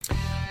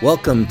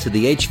Welcome to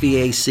the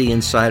HVAC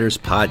Insiders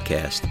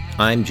Podcast.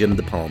 I'm Jim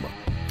DePalma.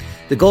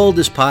 The goal of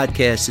this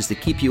podcast is to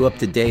keep you up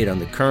to date on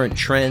the current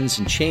trends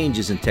and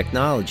changes in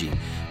technology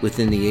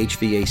within the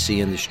HVAC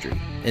industry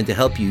and to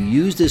help you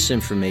use this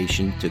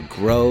information to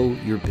grow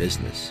your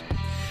business.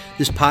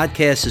 This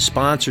podcast is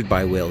sponsored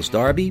by Wales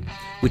Darby,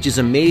 which is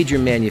a major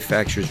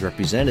manufacturer's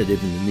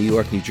representative in the New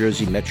York, New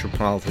Jersey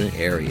metropolitan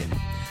area.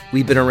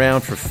 We've been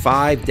around for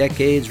 5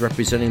 decades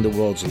representing the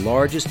world's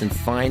largest and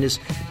finest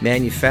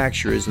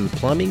manufacturers in the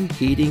plumbing,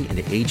 heating, and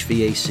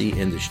HVAC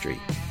industry.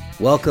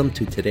 Welcome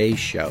to today's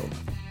show.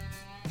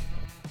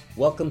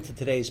 Welcome to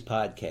today's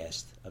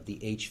podcast of the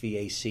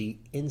HVAC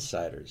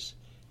Insiders.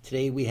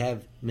 Today we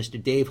have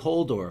Mr. Dave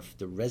Holdorf,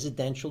 the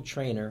residential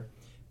trainer,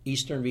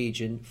 Eastern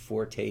Region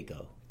for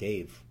TACO.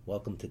 Dave,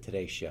 welcome to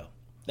today's show.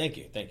 Thank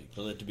you.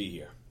 Glad to be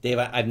here. Dave,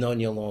 I've known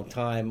you a long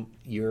time.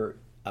 You're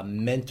a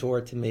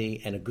mentor to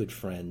me and a good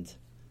friend.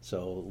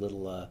 So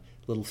little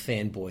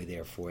fanboy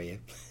there for you.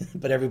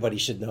 But everybody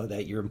should know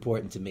that you're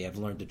important to me. I've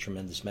learned a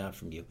tremendous amount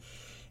from you.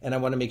 And I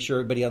want to make sure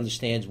everybody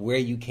understands where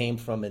you came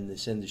from in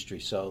this industry.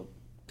 So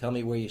tell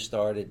me where you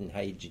started and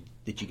how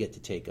did you get to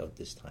TACO at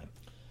this time?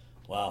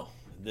 Wow.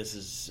 This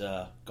is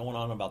going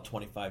on about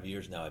 25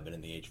 years now. I've been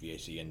in the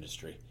HVAC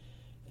industry.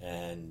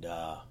 And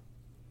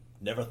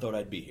never thought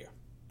I'd be here.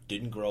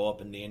 Didn't grow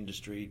up in the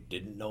industry.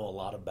 Didn't know a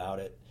lot about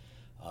it.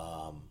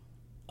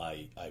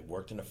 I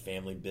worked in a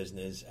family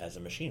business as a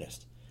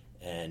machinist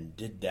and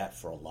did that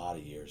for a lot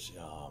of years,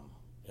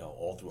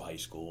 all through high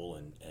school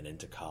and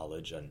into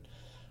college. And,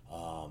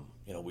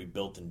 we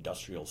built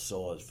industrial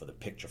saws for the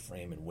picture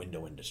frame and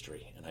window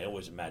industry. And I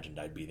always imagined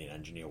I'd be the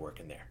engineer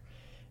working there.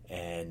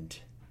 And,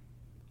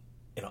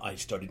 I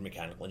studied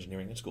mechanical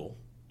engineering in school.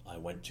 I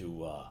went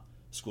to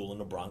school in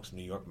the Bronx,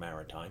 New York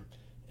Maritime,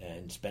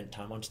 and spent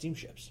time on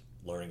steamships,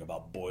 learning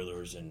about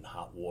boilers and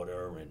hot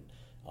water and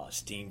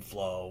steam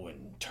flow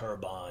and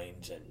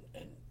turbines,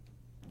 and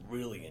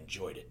really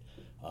enjoyed it.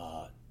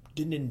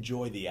 Didn't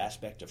enjoy the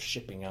aspect of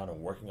shipping out and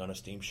working on a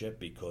steamship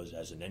because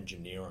as an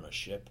engineer on a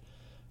ship,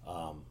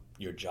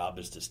 your job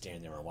is to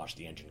stand there and watch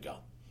the engine go.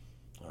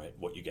 All right,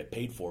 what you get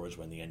paid for is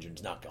when the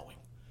engine's not going,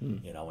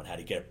 and how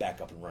to get it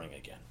back up and running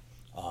again.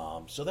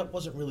 So that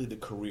wasn't really the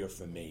career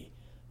for me.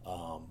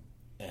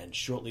 And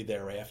shortly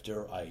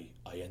thereafter, I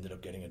ended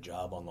up getting a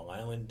job on Long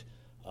Island,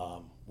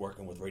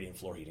 working with radiant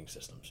floor heating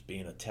systems,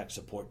 being a tech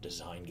support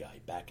design guy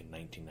back in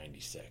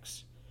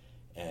 1996.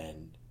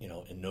 And,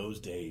 in those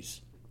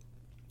days,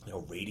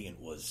 radiant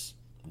was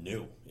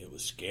new. It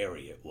was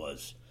scary. It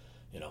was,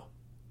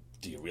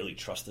 do you really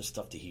trust this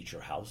stuff to heat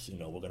your house? We're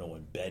going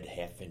to embed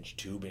half-inch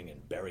tubing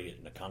and bury it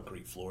in a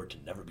concrete floor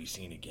to never be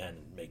seen again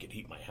and make it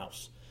heat my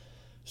house.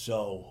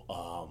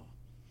 So,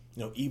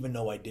 even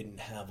though I didn't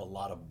have a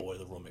lot of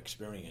boiler room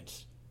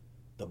experience,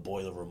 the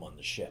boiler room on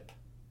the ship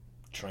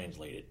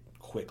translated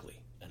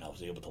quickly, and I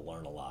was able to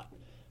learn a lot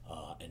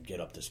and get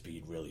up to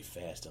speed really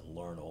fast and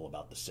learn all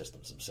about the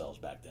systems themselves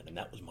back then, and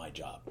that was my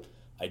job.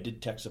 I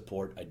did tech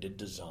support, I did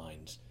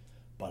designs,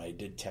 but I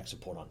did tech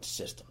support on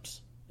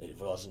systems. It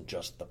wasn't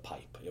just the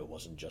pipe, it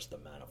wasn't just the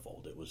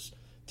manifold, it was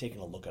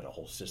taking a look at a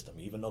whole system.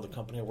 Even though the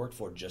company I worked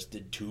for just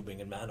did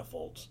tubing and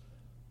manifolds,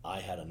 I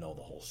had to know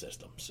the whole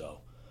system. So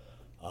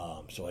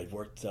I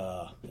worked,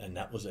 and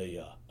that was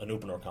an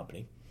Uponor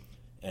company.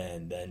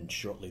 And then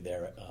shortly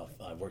there,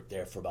 I worked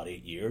there for about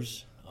 8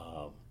 years.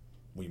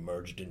 We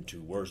merged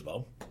into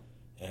Wurzbo,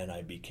 and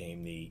I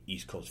became the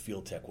East Coast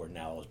Field Tech, where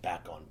now I was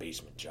back on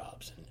basement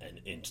jobs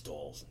and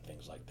installs and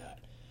things like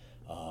that.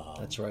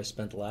 That's where I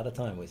spent a lot of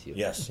time with you.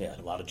 Yes, yeah,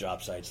 a lot of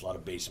job sites, a lot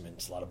of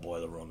basements, a lot of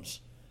boiler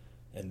rooms.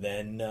 And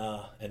then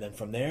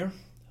from there,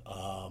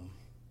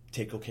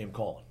 TACO came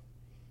calling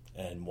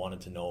and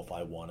wanted to know if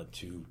I wanted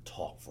to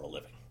talk for a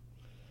living.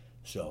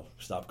 So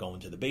stopped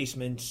going to the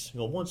basements.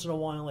 Once in a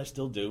while I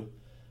still do,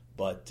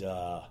 but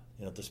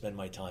to spend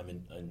my time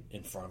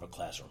in front of a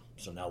classroom.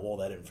 So now all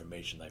that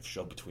information I've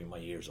shoved between my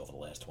ears over the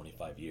last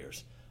 25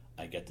 years,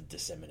 I get to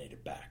disseminate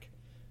it back,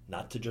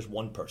 not to just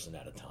one person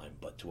at a time,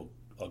 but to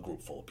a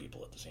group full of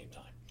people at the same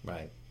time.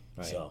 Right.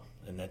 So,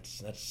 and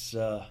that's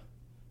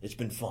it's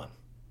been fun.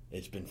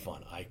 It's been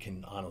fun. I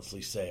can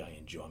honestly say I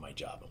enjoy my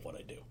job and what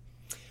I do.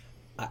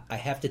 I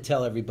have to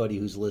tell everybody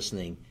who's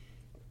listening,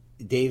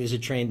 Dave is a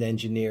trained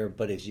engineer,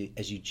 but as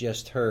you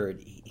just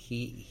heard,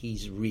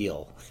 he's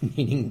real,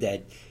 meaning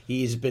that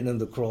he's been in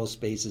the crawl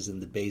spaces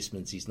in the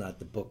basements. He's not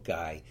the book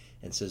guy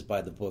and says,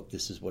 by the book,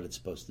 this is what it's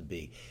supposed to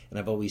be. And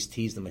I've always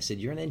teased him. I said,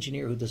 you're an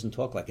engineer who doesn't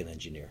talk like an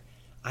engineer.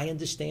 I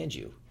understand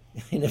you.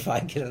 And if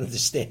I can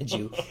understand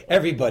you,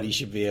 everybody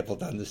should be able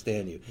to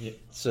understand you. Yeah.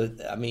 So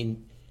I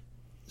mean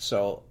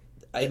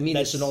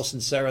this in all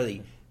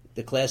sincerity.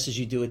 The classes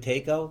you do at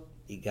TACO,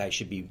 you guys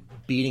should be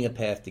beating a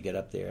path to get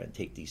up there and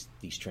take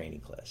these training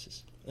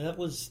classes. And that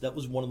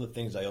was one of the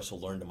things I also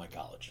learned in my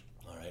college.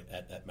 All right,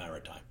 at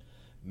Maritime.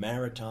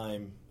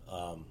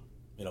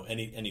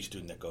 Any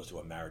student that goes to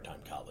a maritime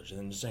college,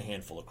 and there's a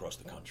handful across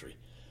the country,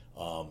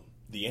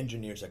 the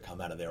engineers that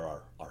come out of there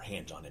are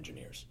hands-on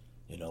engineers.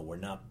 We're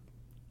not,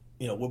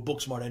 we're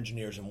book smart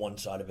engineers in one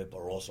side of it,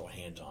 but we're also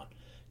hands-on.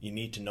 You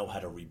need to know how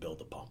to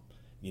rebuild a pump.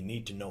 You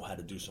need to know how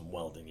to do some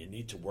welding. You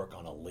need to work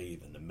on a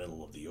lathe in the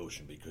middle of the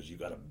ocean because you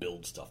got to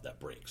build stuff that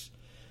breaks.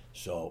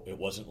 So it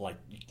wasn't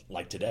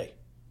like today.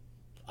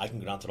 I can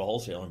go down to the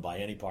wholesaler and buy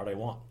any part I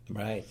want.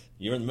 Right.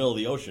 You're in the middle of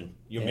the ocean.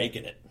 You're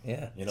making it.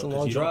 Yeah. You know, it's a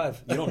long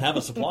drive. You don't have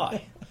a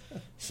supply.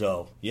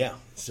 So, yeah.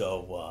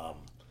 So,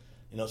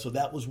 so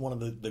that was one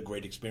of the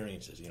great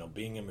experiences.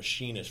 Being a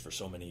machinist for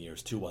so many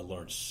years, too, I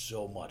learned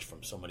so much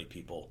from so many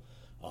people,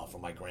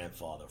 from my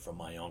grandfather, from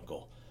my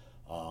uncle,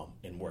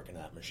 in working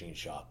at that machine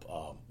shop.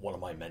 One of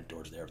my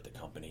mentors there at the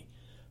company,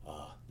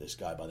 this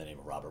guy by the name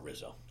of Robert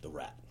Rizzo, the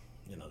Rat.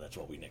 That's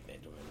what we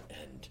nicknamed him.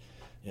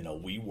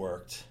 And we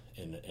worked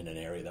in an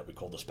area that we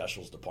called the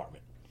specials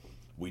department.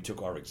 We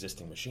took our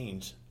existing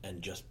machines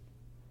and just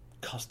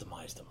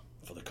customized them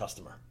for the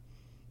customer.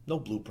 No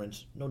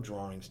blueprints, no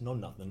drawings, no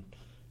nothing.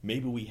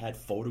 Maybe we had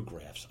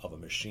photographs of a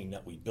machine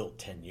that we built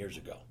 10 years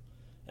ago,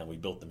 and we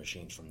built the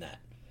machines from that.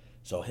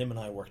 So him and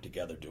I worked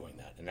together doing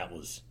that, and that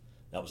was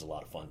a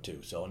lot of fun too.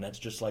 So, and that's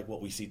just like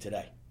what we see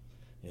today.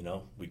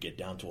 We get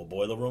down to a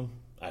boiler room.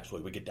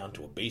 Actually, we get down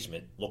to a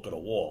basement, look at a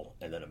wall,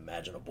 and then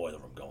imagine a boiler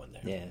room going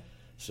there. Yeah.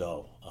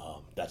 So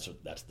that's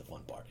the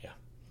fun part. Yeah.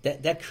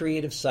 That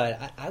creative side,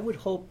 I would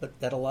hope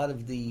that a lot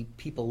of the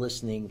people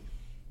listening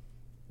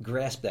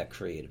grasp that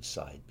creative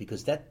side,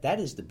 because that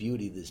is the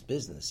beauty of this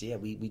business. Yeah,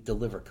 we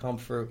deliver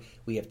comfort.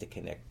 We have to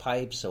connect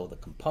pipes, so the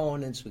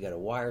components, we got to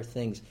wire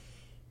things.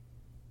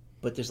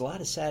 But there's a lot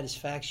of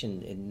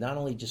satisfaction in not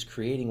only just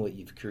creating what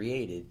you've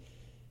created,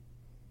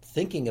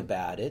 thinking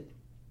about it,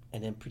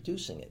 and then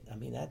producing it. I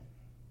mean, that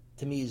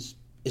to me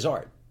is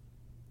art.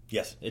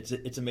 Yes,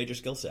 it's a major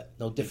skill set.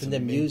 No different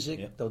than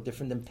music, no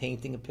different than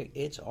painting a picture.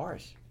 It's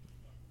art.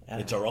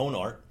 It's our own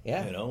art,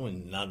 yeah.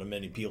 And not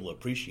many people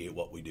appreciate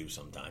what we do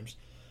sometimes.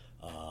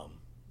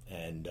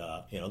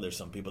 There's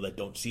some people that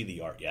don't see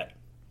the art yet.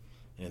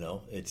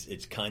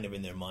 It's kind of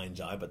in their mind's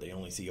eye, but they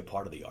only see a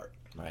part of the art.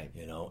 Right.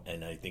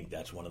 And I think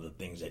that's one of the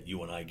things that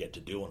you and I get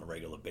to do on a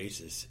regular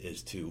basis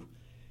is to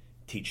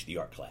teach the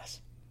art class,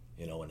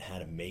 and how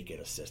to make it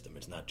a system.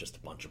 It's not just a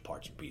bunch of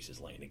parts and pieces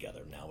laying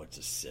together. Now it's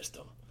a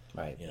system,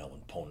 right?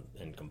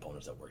 And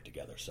components that work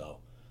together. So,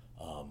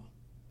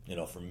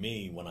 for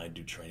me, when I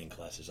do training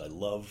classes, I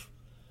love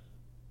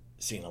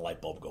seeing a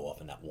light bulb go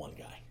off in that one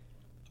guy.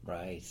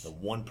 Right. The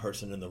one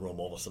person in the room,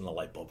 all of a sudden the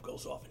light bulb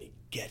goes off and he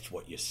gets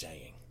what you're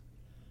saying.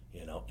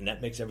 And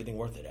that makes everything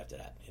worth it after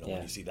that.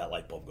 When you see that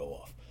light bulb go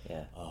off.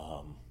 Yeah.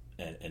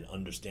 And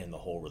understand the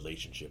whole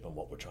relationship and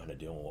what we're trying to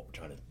do and what we're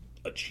trying to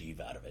achieve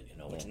out of it.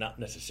 It's not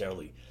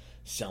necessarily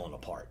selling a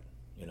part.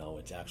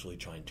 It's actually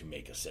trying to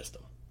make a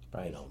system.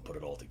 Right. And put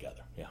it all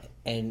together. Yeah.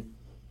 And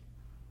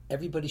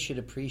everybody should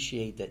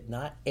appreciate that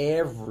not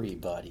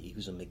everybody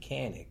who's a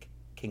mechanic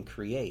can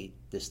create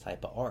this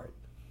type of art.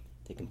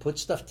 They can put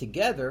stuff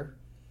together,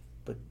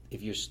 but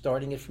if you're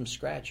starting it from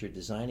scratch, you're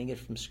designing it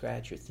from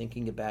scratch, you're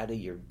thinking about it,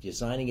 you're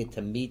designing it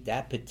to meet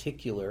that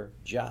particular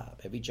job.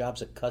 Every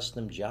job's a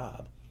custom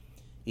job,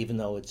 even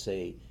though it's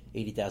a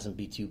 80,000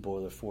 B2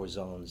 boiler, 4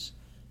 zones,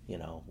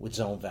 with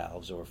zone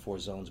valves, or 4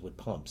 zones with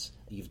pumps.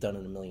 You've done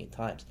it a million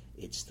times.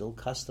 It's still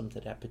custom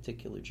to that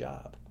particular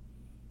job.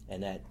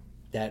 And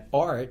that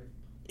art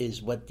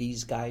is what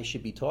these guys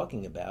should be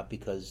talking about,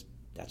 because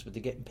that's what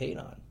they're getting paid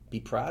on. Be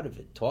proud of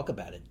it. Talk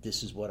about it.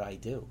 This is what I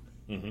do.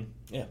 Mm-hmm.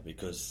 Yeah,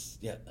 because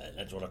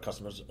that's what our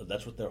customers,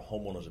 that's what their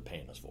homeowners are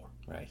paying us for.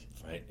 Right.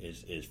 Right.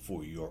 Is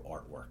for your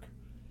artwork,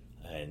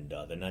 and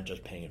they're not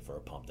just paying for a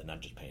pump. They're not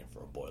just paying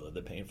for a boiler.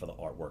 They're paying for the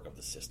artwork of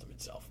the system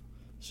itself.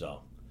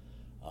 So,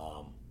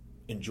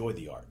 enjoy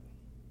the art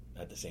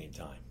at the same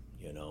time.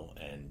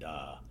 And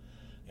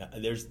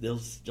there's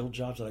still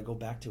jobs that I go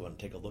back to and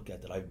take a look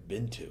at that I've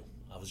been to.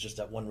 I was just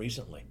at one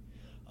recently.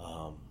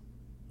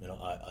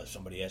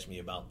 Somebody asked me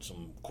about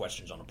some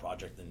questions on a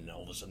project, and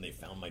all of a sudden they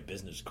found my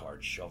business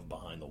card shoved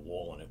behind the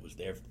wall, and it was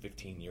there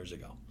 15 years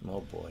ago.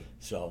 Oh, boy.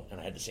 So, and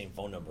I had the same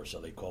phone number,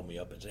 so they called me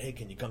up and said, hey,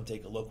 can you come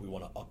take a look? We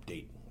want to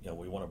update.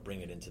 We want to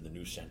bring it into the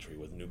new century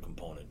with new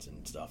components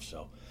and stuff.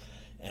 So,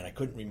 and I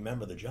couldn't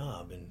remember the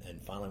job,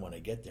 and finally when I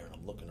get there and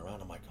I'm looking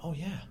around, I'm like, oh,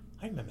 yeah,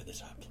 I remember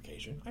this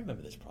application. I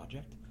remember this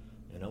project.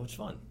 It's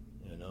fun,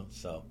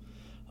 so...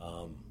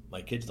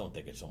 my kids don't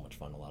think it's so much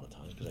fun a lot of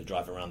times, because I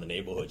drive around the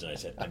neighborhoods and I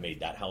said, I made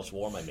that house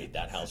warm, I made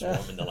that house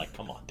warm, and they're like,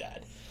 come on,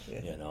 Dad,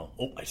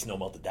 I snow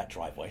melted that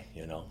driveway,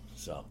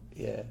 so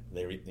yeah,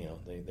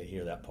 they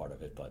hear that part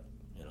of it, but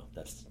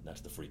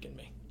that's the freak in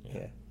me.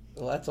 Yeah.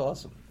 Well, that's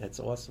awesome. That's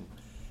awesome.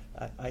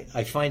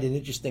 I find it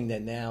interesting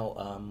that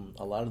now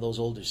a lot of those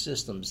older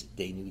systems,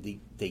 they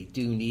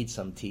do need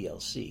some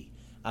TLC.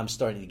 I'm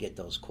starting to get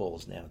those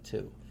calls now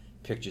too.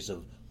 Pictures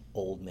of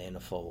old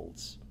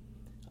manifolds.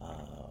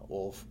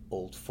 Old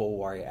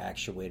 4-wire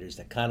actuators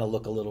that kind of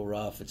look a little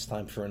rough. It's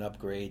time for an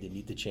upgrade. They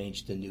need to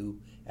change to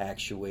new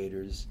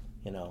actuators,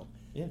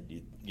 Yeah,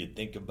 you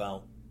think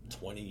about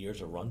 20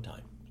 years of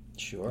runtime.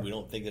 Sure. We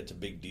don't think that's a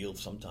big deal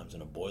sometimes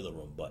in a boiler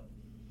room, but,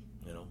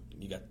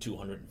 you got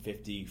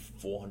 250,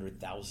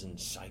 400,000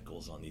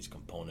 cycles on these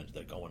components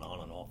that are going on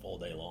and off all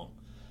day long.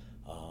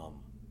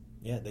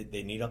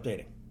 They need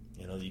updating.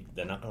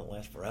 They're not going to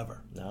last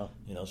forever. No.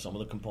 Some of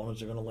the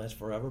components are going to last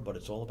forever, but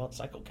it's all about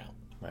cycle count.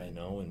 Right.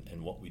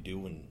 And what we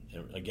do. And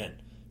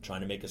again,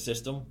 trying to make a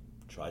system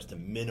tries to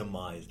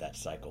minimize that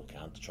cycle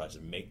count, tries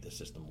to make the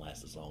system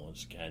last as long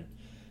as it can,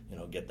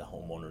 get the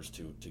homeowners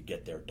to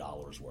get their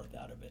dollars worth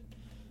out of it.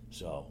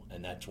 So,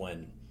 and that's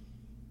when,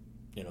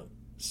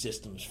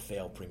 systems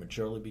fail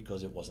prematurely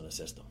because it wasn't a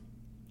system.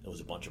 It was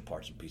a bunch of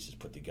parts and pieces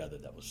put together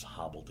that was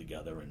hobbled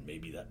together, and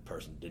maybe that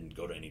person didn't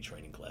go to any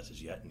training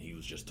classes yet, and he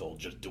was just told,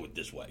 just do it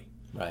this way.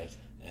 Right.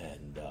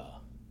 And,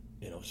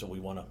 so we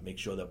want to make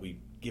sure that we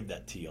give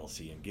that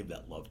TLC and give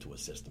that love to a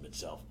system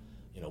itself.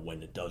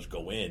 When it does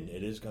go in,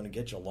 it is going to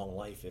get you a long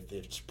life if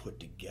it's put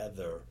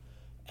together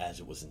as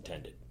it was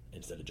intended,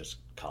 instead of just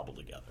cobbled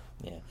together.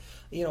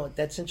 Yeah.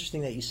 That's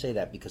interesting that you say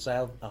that, because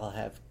I'll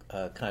have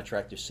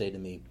contractors say to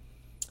me,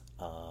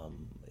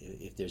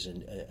 if there's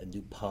a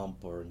new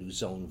pump or a new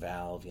zone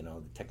valve,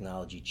 the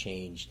technology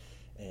changed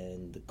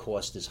and the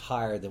cost is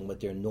higher than what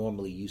they're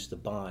normally used to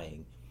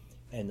buying,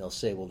 and they'll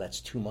say, well, that's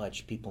too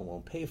much, people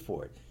won't pay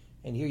for it.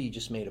 And here you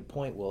just made a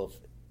point, well,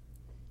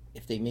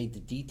 if they made the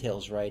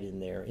details right in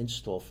their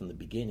install from the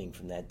beginning,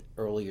 from that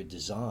earlier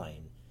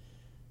design,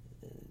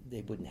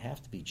 they wouldn't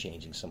have to be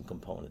changing some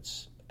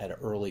components at an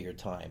earlier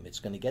time. It's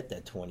going to get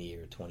that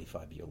 20-year,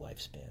 25-year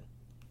lifespan.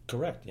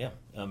 Correct, yeah.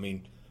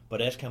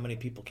 But ask how many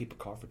people keep a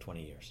car for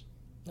 20 years.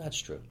 That's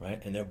true.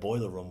 Right? And their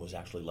boiler room was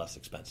actually less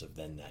expensive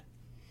than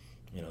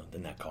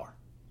that car.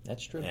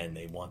 That's true. And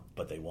they want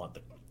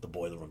the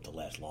boiler room to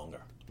last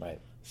longer.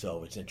 Right.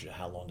 So it's interesting,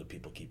 how long do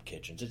people keep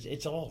kitchens?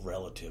 It's all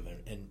relative,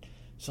 and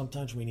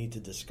sometimes we need to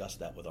discuss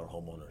that with our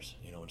homeowners,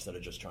 instead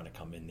of just trying to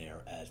come in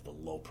there as the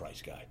low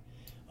price guy.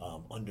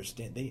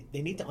 Understand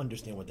they need to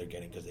understand what they're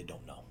getting, because they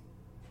don't know.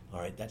 All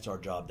right, that's our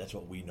job. That's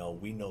what we know.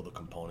 We know the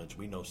components.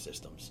 We know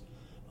systems,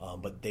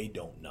 but they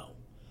don't know.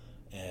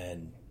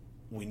 And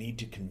we need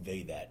to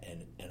convey that,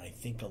 and I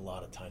think a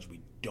lot of times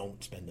we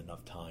don't spend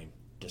enough time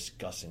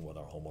discussing with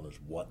our homeowners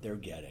what they're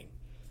getting,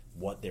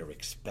 what they're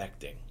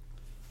expecting.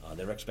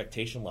 Their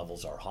expectation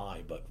levels are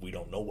high, but we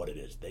don't know what it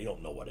is. They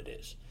don't know what it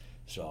is.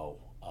 So,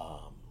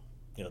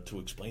 to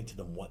explain to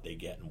them what they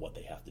get and what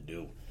they have to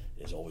do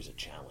is always a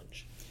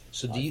challenge.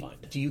 So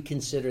do you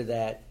consider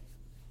that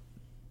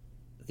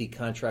the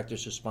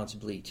contractor's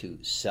responsibility to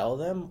sell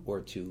them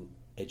or to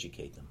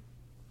educate them?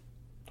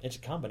 It's a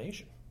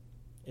combination.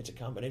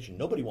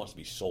 Nobody wants to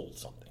be sold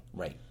something.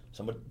 Right.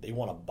 They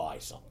want to buy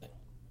something.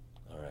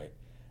 All right.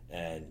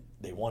 And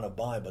they want to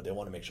buy, but they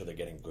want to make sure they're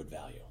getting good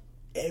value.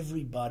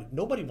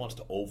 Nobody wants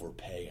to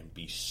overpay and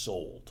be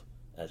sold,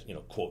 as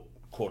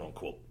quote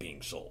unquote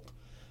being sold.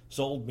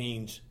 Sold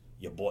means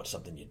you bought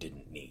something you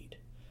didn't need.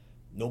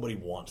 Nobody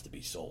wants to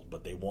be sold,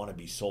 but they want to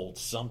be sold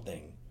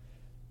something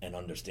and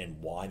understand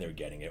why they're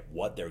getting it,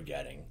 what they're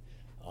getting,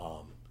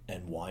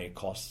 and why it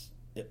costs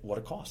what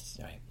it costs.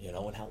 Right.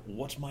 And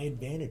what's my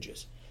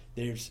advantages.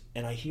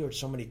 And I hear it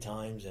so many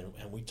times,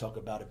 and we talk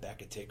about it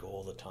back at TACO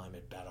all the time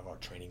out of our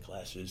training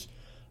classes.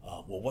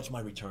 Well, what's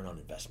my return on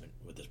investment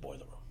with this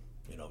boiler room?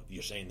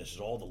 You're saying this is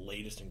all the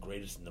latest and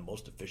greatest and the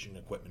most efficient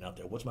equipment out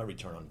there. What's my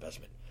return on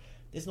investment?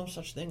 There's no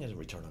such thing as a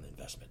return on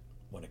investment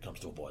when it comes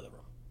to a boiler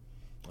room.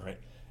 All right.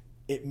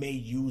 It may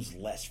use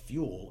less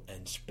fuel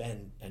and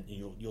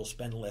you'll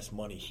spend less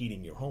money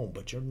heating your home,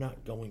 but you're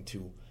not going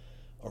to.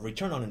 A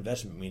return on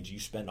investment means you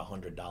spend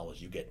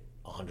 $100, you get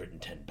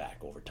 $110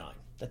 back over time.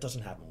 That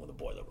doesn't happen with a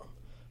boiler room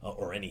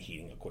or any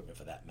heating equipment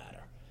for that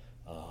matter.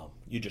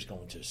 You're just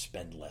going to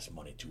spend less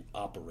money to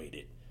operate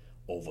it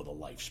over the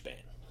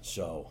lifespan.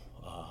 So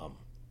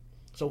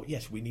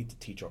yes, we need to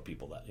teach our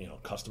people that.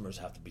 Customers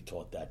have to be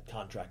taught that.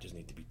 Contractors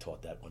need to be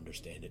taught that,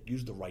 understand it,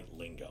 use the right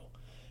lingo.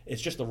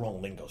 It's just the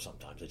wrong lingo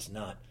sometimes. It's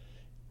not.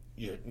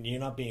 You're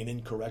not being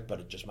incorrect, but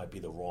it just might be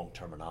the wrong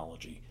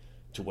terminology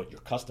to what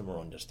your customer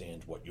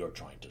understands, what you're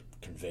trying to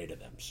convey to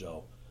them.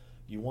 So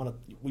we want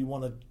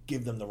to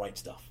give them the right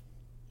stuff.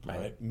 Right.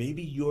 All right.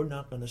 Maybe you're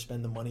not going to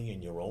spend the money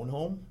in your own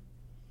home.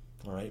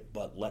 All right,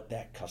 but let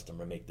that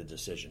customer make the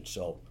decision.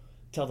 So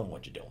tell them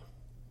what you're doing.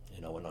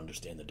 And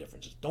understand the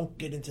differences. Don't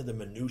get into the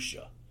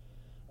minutia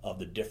of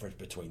the difference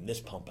between this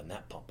pump and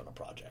that pump in a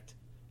project,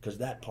 because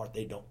that part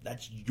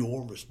that's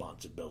your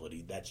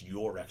responsibility, that's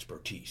your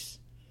expertise.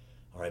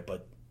 All right,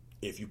 but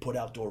if you put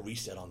outdoor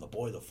reset on the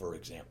boiler, for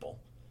example,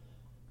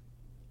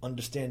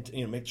 understand,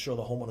 make sure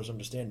the homeowners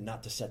understand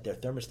not to set their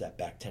thermostat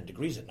back 10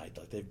 degrees at night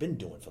like they've been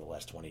doing for the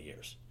last 20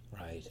 years.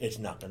 Right. It's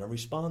not going to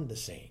respond the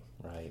same.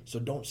 Right. So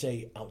don't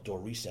say outdoor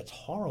reset's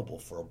horrible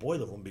for a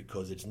boiler room,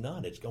 because it's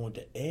not. It's going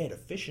to add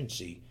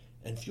efficiency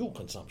and fuel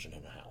consumption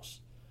in a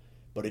house.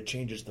 But it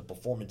changes the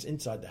performance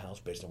inside the house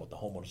based on what the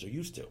homeowners are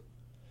used to.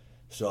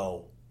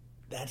 So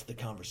that's the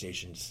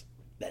conversations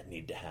that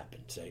need to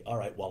happen. Say, all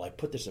right, well, I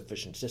put this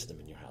efficient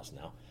system in your house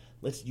now.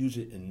 Let's use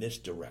it in this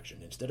direction.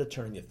 Instead of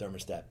turning your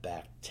thermostat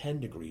back 10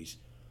 degrees,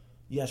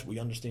 yes, we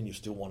understand you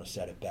still want to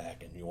set it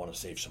back and you want to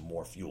save some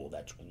more fuel.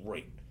 That's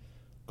great.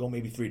 Go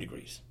maybe 3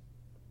 degrees.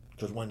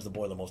 Because when's the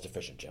boiler most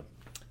efficient, Jim?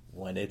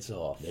 When it's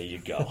off. There you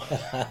go.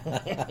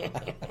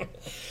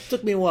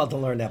 Took me a while to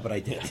learn that, but I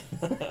did.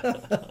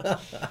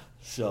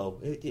 So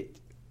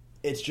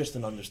it's just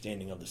an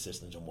understanding of the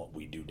systems and what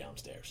we do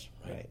downstairs.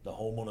 Right? The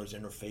homeowner's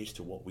interface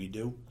to what we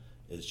do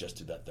is just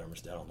to that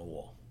thermostat on the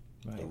wall.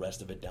 Right. The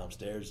rest of it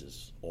downstairs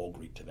is all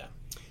Greek to them.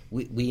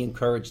 We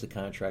encourage the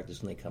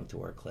contractors when they come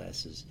to our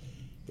classes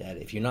that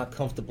if you're not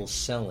comfortable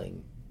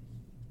selling,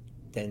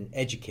 then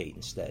educate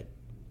instead.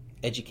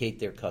 Educate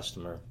their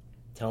customer.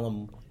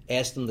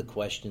 Ask them the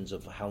questions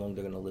of how long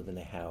they're going to live in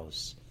the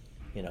house.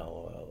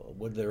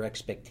 What are their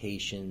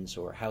expectations,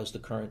 or ask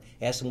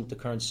them what the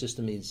current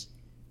system is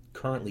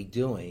currently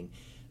doing.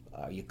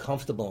 Are you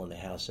comfortable in the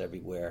house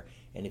everywhere?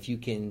 And if you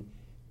can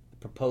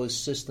propose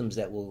systems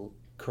that will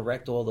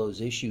correct all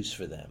those issues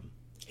for them.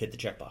 Hit the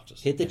checkboxes.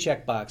 Hit the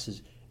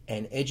checkboxes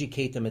and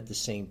educate them at the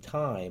same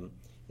time.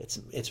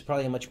 It's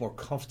probably a much more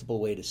comfortable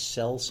way to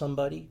sell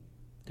somebody,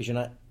 because you're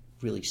not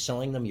really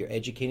selling them, you're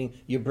educating,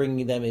 you're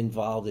bringing them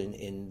involved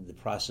in the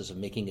process of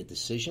making a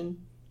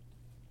decision.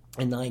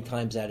 And 9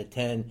 times out of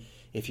 10,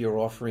 if you're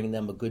offering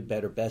them a good,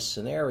 better, best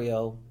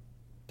scenario,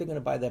 they're going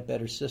to buy that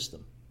better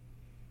system.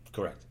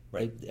 Correct.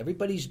 Right.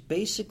 Everybody's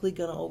basically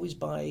going to always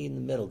buy in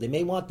the middle. They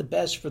may want the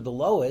best for the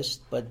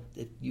lowest, but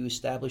if you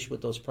establish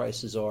what those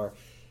prices are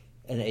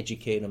and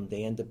educate them,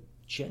 they end up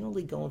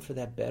generally going for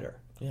that better.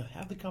 Yeah,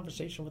 have the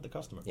conversation with the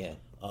customer. Yeah.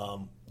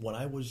 When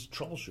I was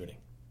troubleshooting,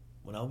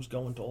 when I was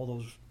going to all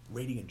those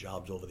radiant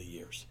jobs over the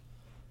years,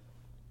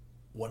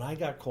 when I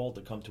got called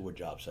to come to a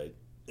job site,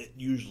 it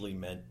usually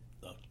meant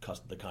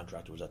the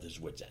contractor was at his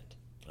wit's end.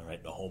 All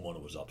right, the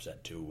homeowner was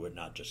upset too. We're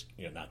not just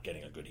not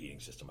getting a good heating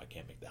system. I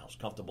can't make the house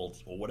comfortable,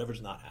 or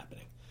whatever's not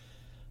happening.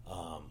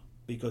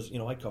 Because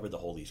I covered the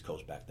whole East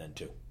Coast back then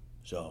too.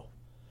 So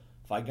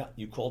if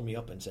you called me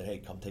up and said, "Hey,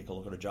 come take a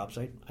look at a job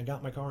site," I got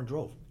in my car and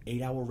drove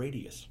 8-hour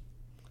radius.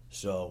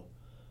 So,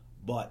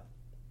 but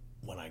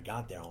when I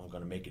got there, I'm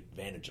going to make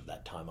advantage of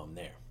that time I'm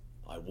there.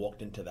 I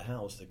walked into the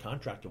house. The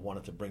contractor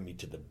wanted to bring me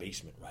to the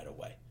basement right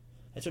away.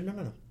 I said,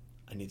 no.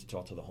 I need to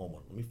talk to the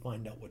homeowner. Let me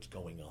find out what's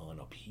going on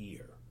up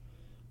here.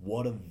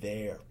 What are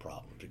their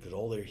problems? Because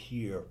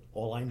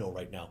all I know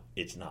right now,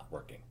 it's not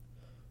working.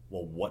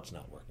 Well, what's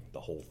not working?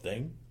 The whole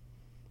thing?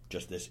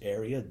 Just this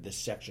area, this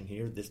section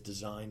here, this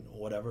design,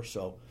 whatever.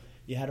 So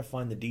you had to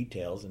find the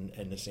details,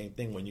 and the same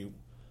thing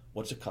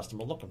what's a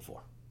customer looking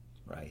for?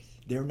 Right.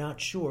 They're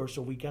not sure,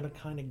 so we got to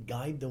kind of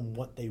guide them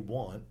what they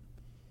want,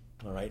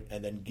 all right,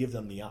 and then give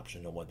them the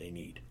option of what they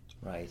need.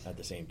 Right. At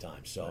the same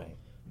time. So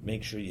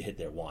make sure you hit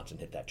their wants and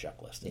hit that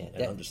checklist and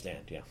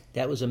understand. Yeah.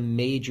 That was a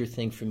major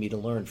thing for me to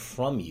learn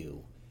from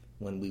you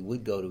when we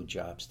would go to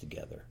jobs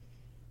together.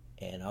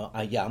 And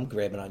I'm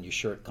grabbing on your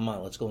shirt. Come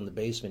on, let's go in the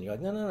basement. You're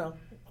like, no.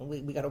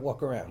 We got to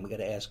walk around. We got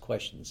to ask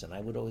questions. And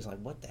I would always like,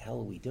 what the hell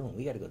are we doing?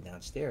 We got to go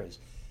downstairs.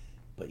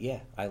 But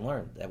I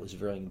learned that was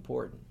very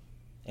important.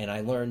 And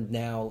I learned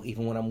now,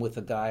 even when I'm with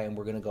a guy and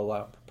we're going to go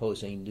out and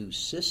propose a new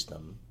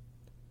system,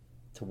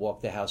 to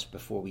walk the house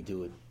before we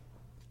do it,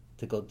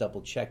 to go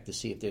double check to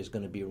see if there's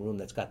going to be a room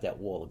that's got that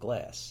wall of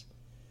glass.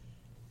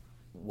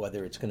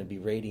 Whether it's going to be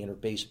radiant or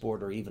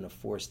baseboard or even a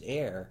forced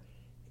air,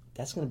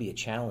 that's going to be a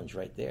challenge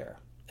right there.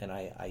 And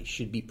I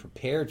should be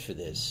prepared for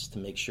this to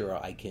make sure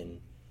I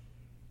can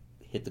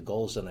hit the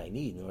goals that I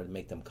need in order to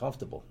make them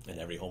comfortable. And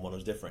every homeowner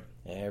is different.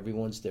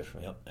 Everyone's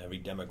different. Yep. Every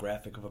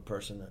demographic of a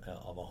person,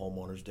 of a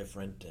homeowner is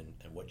different,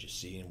 and what you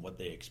see and what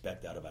they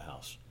expect out of a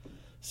house.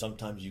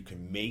 Sometimes you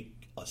can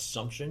make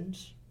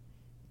assumptions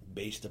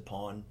based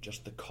upon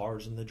just the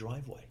cars in the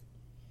driveway.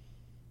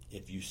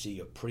 If you see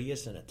a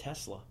Prius and a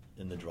Tesla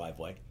in the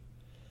driveway,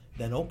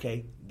 then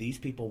okay, these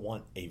people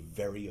want a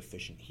very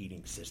efficient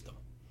heating system.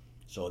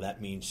 So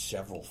that means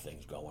several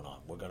things going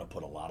on. We're going to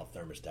put a lot of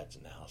thermostats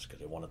in the house because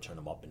they want to turn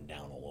them up and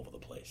down all over the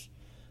place.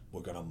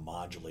 We're going to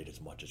modulate as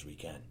much as we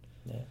can.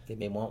 Yeah, they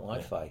may want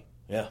Wi-Fi.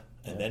 Yeah.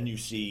 And then you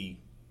see,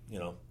 the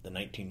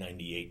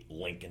 1998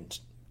 Lincoln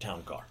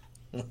town car.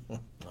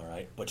 All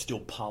right, but still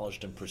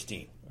polished and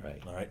pristine.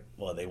 Right. All right.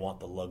 Well, they want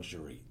the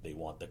luxury, they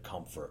want the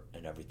comfort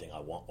and everything. I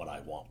want what I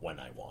want when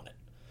I want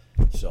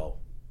it. So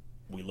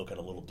we look at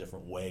a little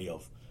different way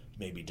of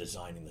maybe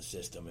designing the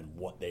system and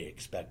what they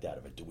expect out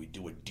of it. Do we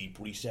do a deep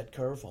reset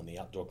curve on the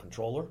outdoor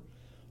controller,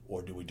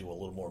 or do we do a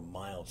little more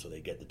mild so they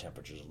get the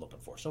temperatures they're looking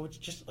for? So it's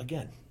just,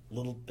 again,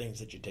 little things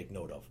that you take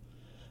note of.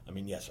 I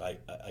mean, yes,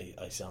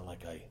 I sound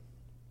like I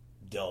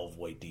delve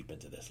way deep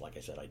into this. Like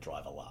I said, I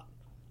drive a lot.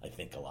 I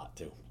think a lot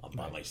too. I'm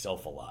by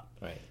myself a lot.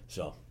 Right.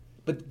 So,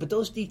 but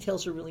those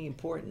details are really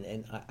important,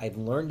 and I've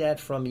learned that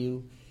from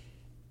you.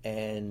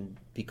 And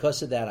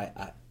because of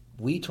that,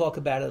 we talk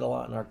about it a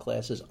lot in our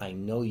classes. I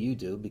know you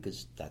do,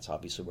 because that's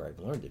obviously where I've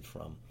learned it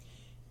from.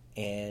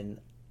 And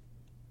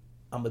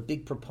I'm a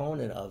big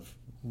proponent of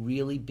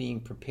really being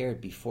prepared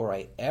before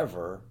I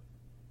ever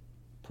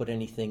put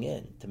anything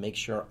in to make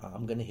sure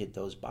I'm going to hit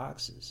those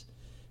boxes.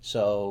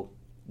 So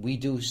we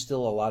do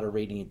still a lot of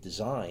radiant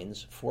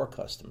designs for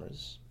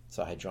customers. It's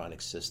a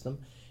hydronic system,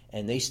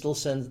 and we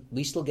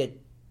still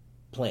get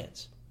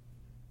plans.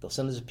 They'll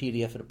send us a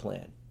PDF of the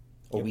plan,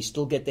 or we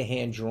still get the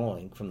hand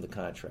drawing from the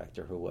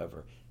contractor,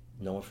 whoever.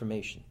 No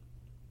information.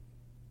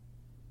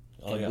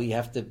 And we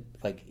have to,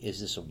 is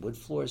this a wood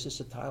floor? Is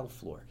this a tile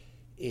floor?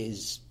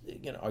 is,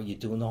 are you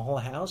doing the whole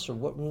house, or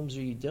what rooms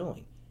are you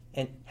doing?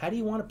 And how do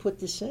you want to put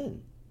this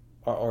in?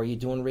 Or are you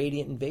doing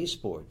radiant and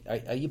baseboard?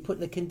 Are you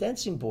putting a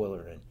condensing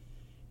boiler in?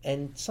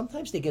 And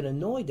sometimes they get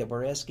annoyed that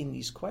we're asking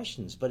these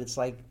questions, but it's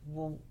like,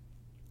 well,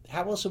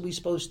 how else are we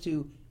supposed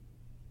to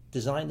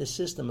design the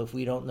system if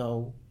we don't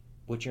know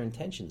what your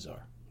intentions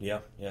are? Yeah,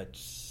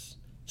 it's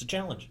a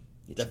challenge.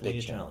 It's definitely a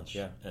big a challenge.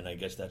 Yeah, and I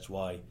guess that's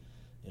why,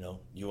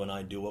 you and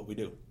I do what we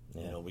do.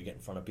 Yeah. We get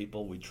in front of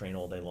people, we train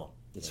all day long.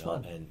 It's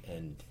fun.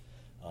 And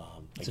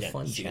it's again, a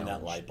fun seeing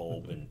challenge. that light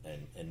bulb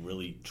and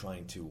really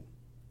trying to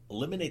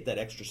eliminate that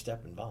extra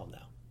step involved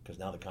now, because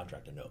now the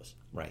contractor knows.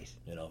 Right.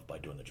 By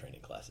doing the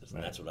training classes,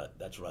 and Right.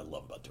 that's what I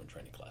love about doing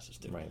training classes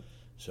too. Right.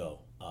 So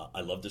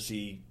I love to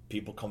see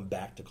people come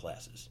back to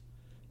classes,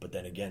 but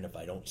then again, if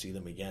I don't see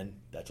them again,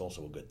 that's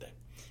also a good thing.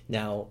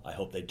 Now, I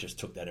hope they just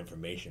took that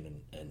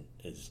information and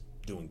is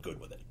doing good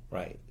with it.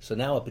 right. So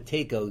now at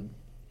Pateco,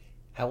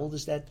 how old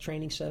is that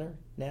training center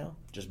now?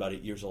 Just about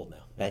 8 years old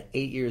now. At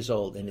 8 years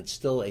old, and it's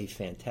still a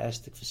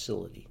fantastic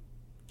facility.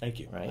 Thank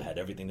you. Right. I had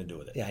everything to do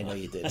with it. Yeah, I know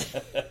you did.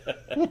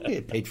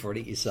 You paid for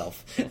it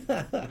yourself.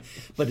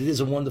 But it is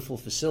a wonderful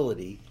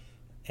facility,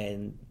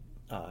 and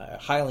I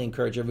highly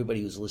encourage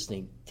everybody who's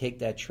listening, take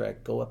that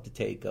trek, go up to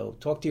Taco,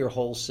 talk to your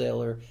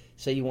wholesaler,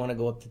 say you want to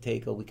go up to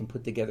Taco, we can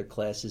put together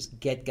classes,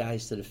 get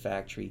guys to the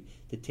factory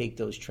to take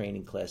those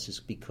training classes,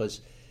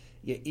 because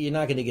you're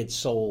not going to get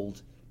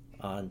sold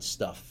on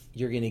stuff.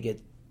 You're going to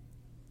get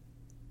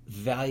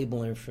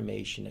valuable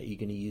information that you're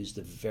going to use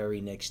the very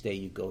next day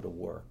you go to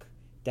work.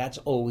 That's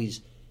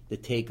always the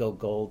Taco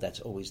goal.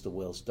 That's always the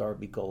Wells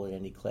Darby goal at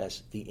any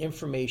class. The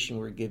information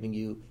we're giving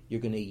you,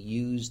 you're going to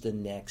use the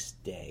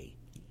next day.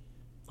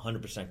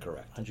 100%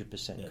 correct.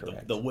 100%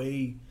 correct. The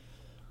way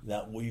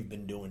that we've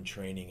been doing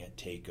training at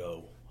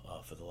Taco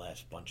for the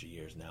last bunch of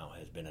years now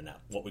has been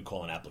what we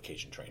call an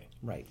application training.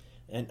 Right.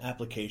 And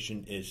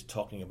application is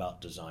talking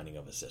about designing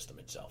of a system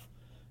itself.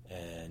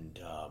 And,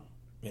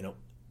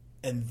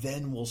 and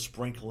then we'll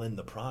sprinkle in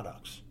the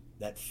products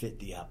that fit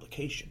the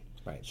application.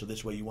 Right. So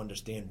this way you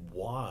understand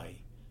why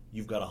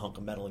you've got a hunk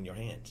of metal in your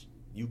hands.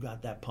 You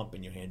got that pump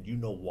in your hand. You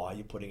know why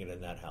you're putting it in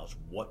that house,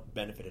 what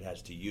benefit it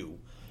has to you,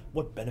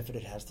 what benefit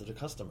it has to the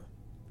customer.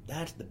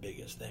 That's the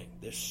biggest thing.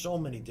 There's so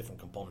many different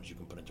components you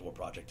can put into a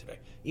project today,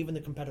 even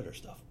the competitor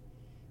stuff.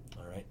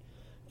 All right?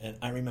 And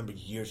I remember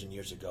years and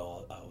years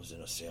ago, I was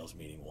in a sales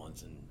meeting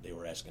once, and they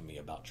were asking me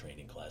about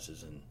training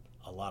classes, and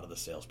a lot of the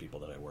salespeople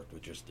that I worked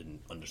with just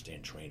didn't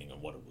understand training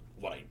and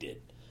what I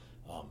did.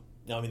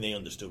 They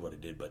understood what I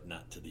did, but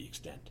not to the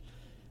extent.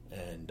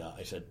 And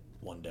I said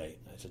one day,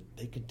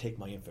 they can take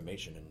my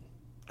information and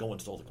go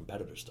install the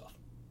competitor stuff.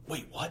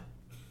 Wait, what?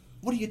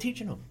 What are you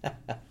teaching them?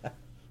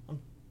 I'm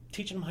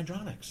teaching them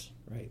hydronics.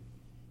 Right.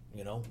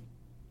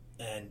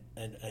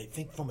 And I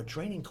think from a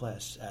training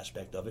class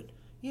aspect of it,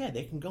 yeah,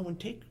 they can go and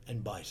take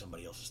and buy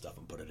somebody else's stuff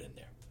and put it in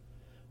there.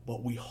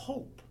 But we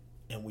hope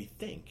and we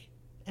think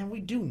and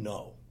we do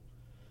know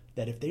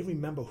that if they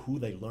remember who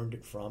they learned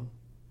it from,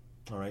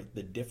 all right,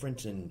 the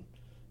difference in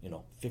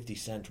 50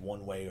 cents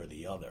one way or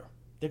the other,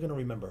 they're going to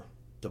remember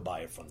to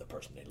buy it from the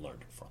person they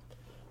learned it from,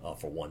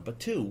 for one. But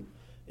two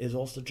is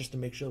also just to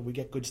make sure we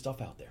get good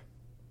stuff out there.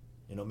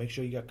 Make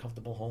sure you got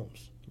comfortable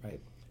homes. Right.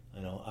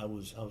 I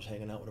was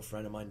hanging out with a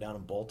friend of mine down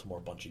in Baltimore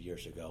a bunch of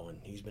years ago, and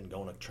he's been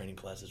going to training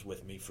classes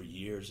with me for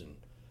years, and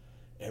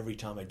every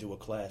time I do a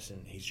class,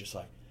 and he's just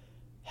like,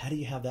 how do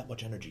you have that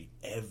much energy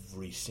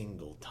every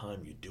single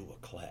time you do a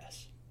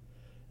class?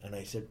 And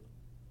I said,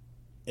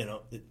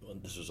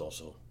 this was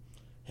also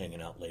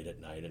hanging out late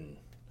at night and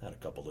had a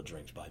couple of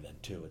drinks by then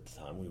too. At the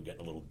time, we were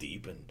getting a little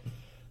deep, and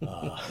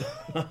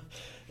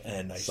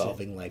and I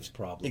solving life's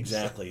problems.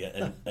 Exactly,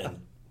 and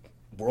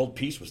world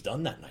peace was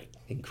done that night.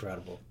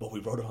 Incredible. But we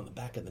wrote it on the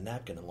back of the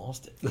napkin and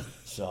lost it.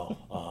 So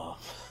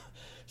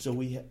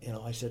we,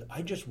 I said,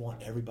 I just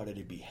want everybody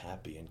to be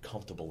happy and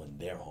comfortable in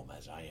their home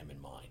as I am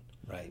in mine.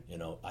 Right.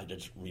 I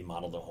just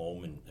remodeled a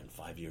home and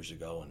 5 years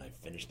ago, and I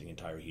finished the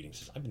entire heating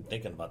system. I've been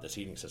thinking about this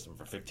heating system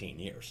for 15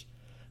 years.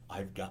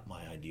 I've got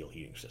my ideal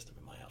heating system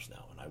in my house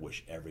now, and I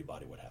wish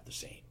everybody would have the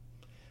same.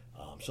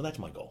 So that's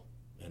my goal,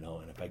 and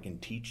if I can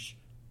teach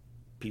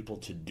people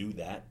to do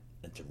that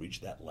and to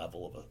reach that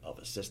level of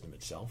a system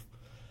itself,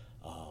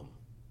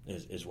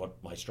 is what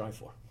I strive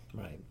for.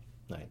 Right.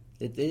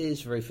 It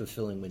is very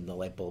fulfilling when the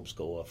light bulbs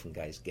go off and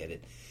guys get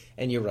it.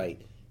 And you're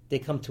right. They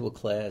come to a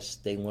class,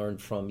 they learn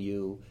from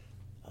you,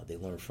 they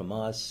learn from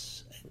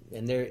us,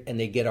 and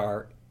they get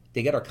our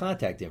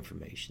contact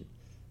information.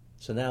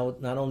 So now,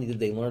 not only did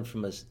they learn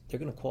from us, they're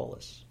going to call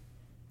us.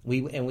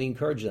 We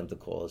encourage them to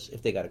call us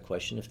if they got a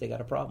question, if they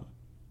got a problem,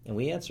 and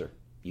we answer.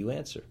 You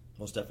answer.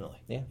 Most definitely.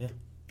 Yeah.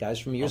 Guys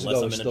from years Unless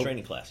ago I'm are in still, a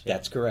training class. Yeah.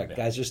 That's correct. Yeah.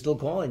 Guys are still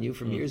calling you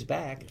from years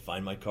back.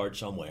 Find my card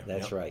somewhere.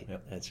 That's right.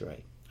 Yep. That's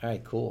right. All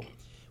right, cool.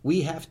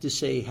 We have to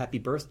say happy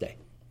birthday.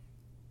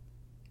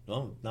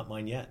 Oh, not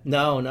mine yet.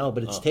 No,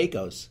 but it's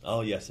Taco's.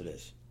 Oh, yes, it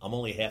is. I'm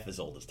only half as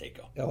old as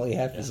Taco. Only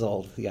half as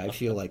old. Yeah, I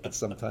feel like it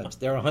sometimes.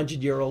 They're a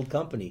 100-year-old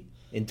company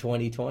in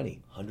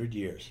 2020. 100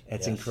 years.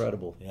 That's Yes.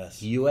 incredible.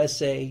 Yes.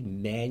 USA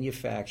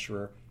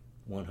manufacturer,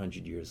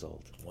 100 years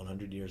old.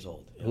 100 years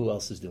old. Yep. Who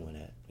else is doing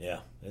that? Yeah,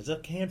 there's a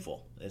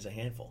handful.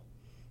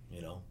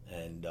 You know,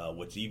 and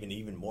what's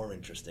even more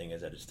interesting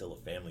is that it's still a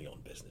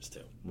family-owned business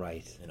too.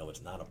 Right. You know,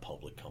 it's not a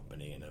public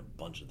company and a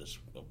bunch of this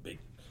big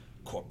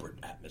corporate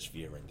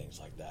atmosphere and things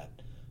like that.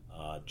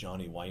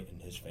 Johnny White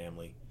and his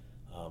family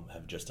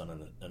have just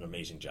done an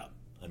amazing job.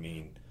 I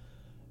mean,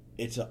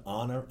 it's an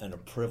honor and a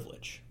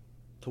privilege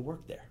to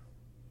work there.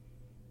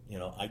 You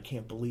know, I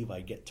can't believe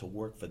I get to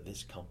work for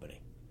this company.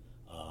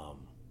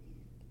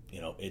 You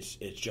know, it's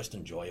just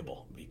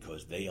enjoyable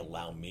because they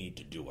allow me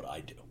to do what I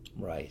do.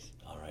 Right.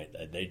 All right.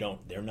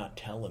 They're not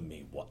telling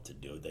me what to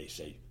do. They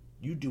say,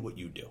 you do what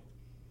you do.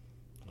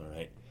 All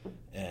right.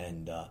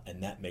 And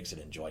that makes it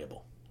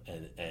enjoyable.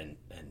 And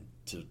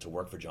to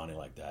work for Johnny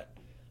like that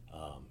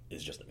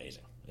is just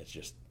amazing. It's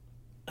just,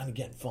 and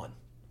again, fun.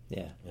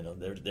 Yeah. You know,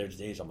 there's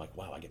days I'm like,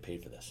 wow, I get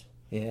paid for this.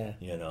 Yeah.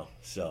 You know,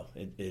 so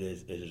it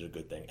is a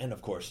good thing. And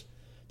of course,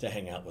 to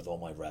hang out with all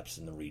my reps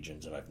in the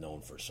regions that I've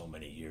known for so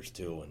many years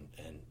too,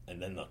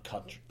 and then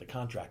the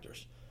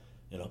contractors,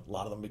 you know, a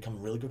lot of them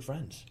become really good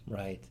friends.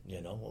 Right.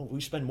 You know,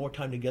 we spend more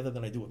time together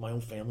than I do with my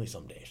own family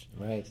some days.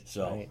 Right.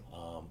 So, right.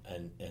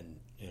 And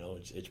you know,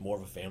 it's more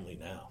of a family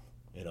now.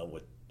 You know,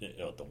 with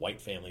the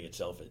White family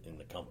itself in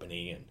the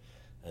company,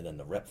 and then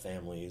the rep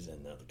families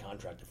and the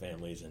contractor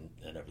families and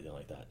everything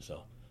like that.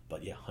 So,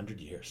 but yeah, 100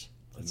 years.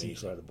 That's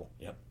amazing. incredible.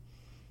 Yep.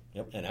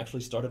 And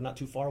actually started not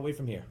too far away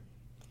from here.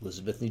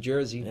 Elizabeth, New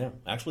Jersey. Yeah,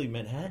 actually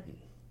Manhattan.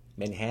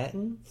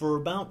 Manhattan? For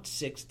about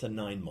 6 to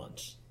 9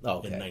 months in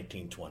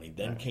 1920.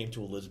 Then came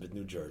to Elizabeth,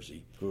 New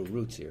Jersey. Grew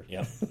roots here.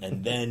 Yep.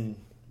 And then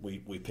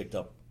we picked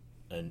up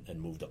and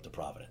moved up to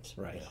Providence.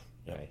 Right.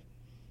 Yeah. Right.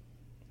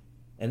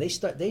 And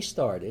they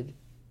started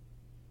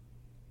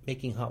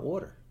making hot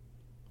water.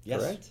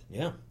 Yes. Correct?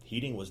 Yeah.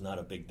 Heating was not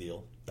a big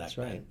deal back That's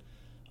right.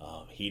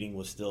 then. Heating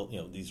was still,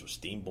 these were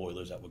steam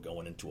boilers that were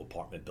going into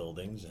apartment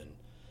buildings and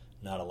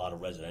not a lot of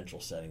residential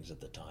settings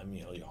at the time.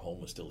 You know, your home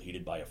was still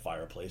heated by a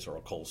fireplace or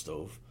a coal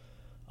stove.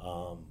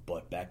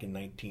 But back in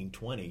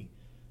 1920,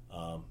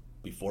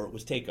 before it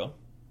was TACO,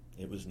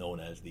 it was known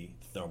as the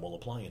Thermal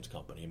Appliance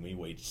Company. And we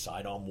made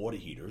side-on water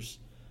heaters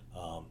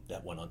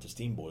that went onto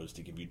steam boilers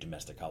to give you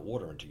domestic hot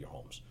water into your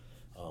homes.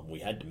 We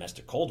had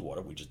domestic cold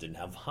water, we just didn't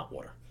have hot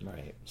water.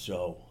 Right.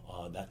 So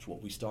that's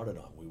what we started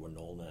on. We were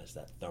known as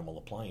that Thermal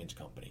Appliance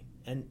Company.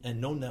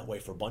 And known that way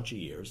for a bunch of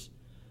years.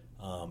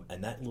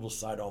 And that little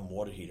side-on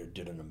water heater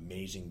did an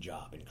amazing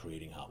job in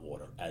creating hot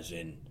water, as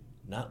in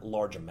not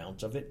large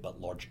amounts of it,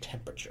 but large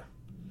temperature.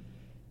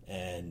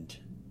 And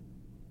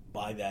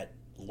by that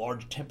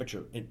large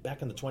temperature,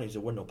 back in the 20s,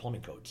 there were no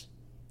plumbing codes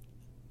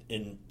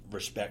in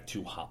respect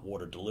to hot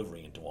water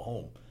delivery into a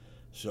home.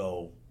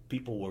 So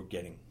people were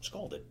getting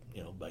scalded,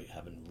 by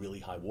having really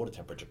high water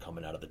temperature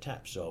coming out of the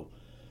tap. So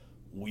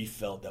we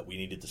felt that we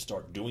needed to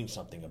start doing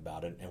something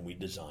about it, and we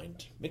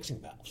designed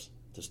mixing valves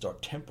to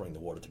start tempering the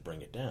water to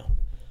bring it down.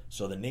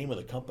 So the name of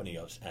the company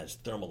as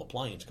Thermal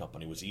Appliance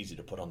Company was easy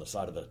to put on the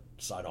side of the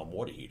side-on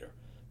water heater.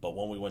 But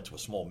when we went to a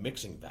small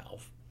mixing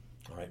valve,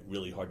 all right,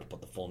 really hard to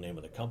put the full name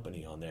of the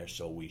company on there,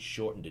 so we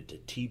shortened it to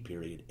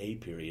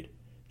T.A.CO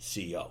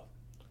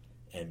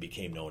and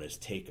became known as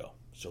TACO.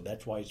 So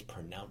that's why it's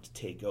pronounced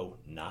TACO,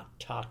 not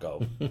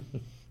taco,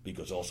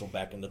 because also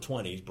back in the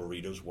 20s,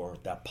 burritos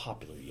weren't that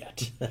popular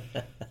yet.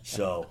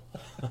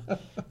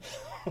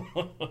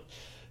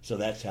 So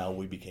that's how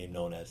we became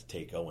known as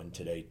TACO, and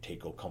today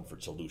TACO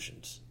Comfort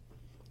Solutions.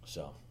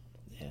 So,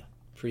 yeah,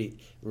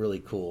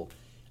 really cool.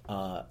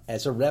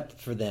 As a rep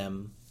for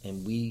them,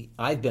 and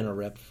I've been a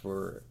rep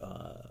for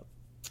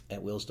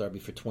at Wills Darby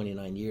for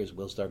 29 years.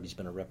 Wills Darby's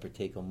been a rep for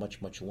TACO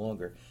much, much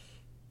longer.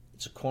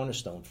 It's a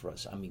cornerstone for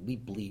us. I mean, we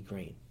bleed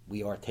green.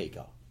 We are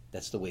TACO.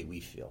 That's the way we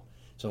feel.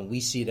 So when we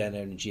see that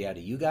energy out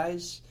of you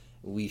guys,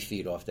 we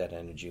feed off that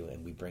energy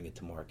and we bring it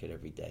to market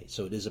every day.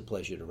 So it is a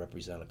pleasure to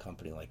represent a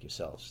company like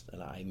yourselves,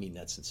 and I mean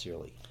that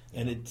sincerely.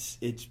 And it's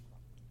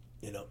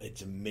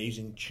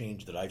amazing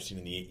change that I've seen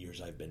in the 8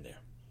 years I've been there,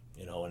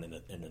 and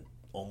in the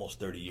almost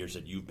 30 years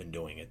that you've been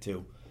doing it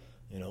too.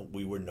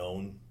 We were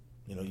known.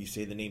 You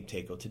say the name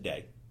TACO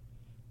today,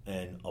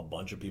 and a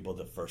bunch of people,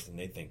 the first thing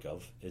they think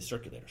of is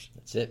circulators.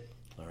 That's it.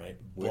 All right,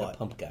 we're the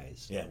pump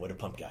guys. Yeah, we're the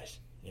pump guys.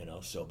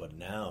 So but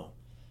now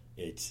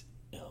it's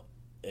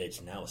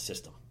now a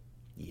system.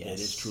 Yes.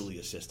 It is truly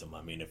a system.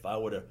 I mean, if I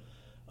were to,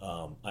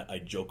 I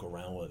joke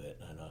around with it,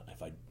 and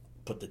if I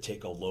put the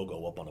TACO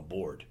logo up on a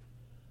board,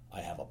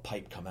 I have a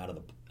pipe come out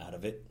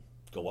of it,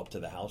 go up to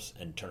the house,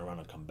 and turn around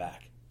and come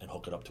back and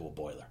hook it up to a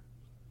boiler,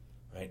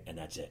 right? And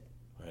that's it,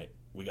 right?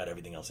 We got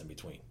everything else in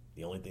between.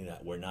 The only thing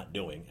that we're not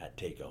doing at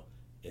TACO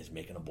is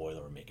making a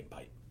boiler or making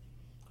pipe.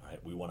 All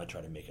right, we want to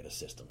try to make it a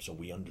system, so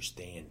we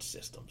understand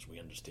systems. We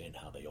understand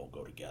how they all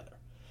go together.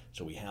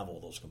 So we have all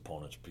those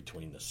components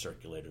between the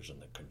circulators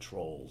and the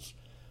controls,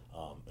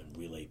 and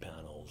relay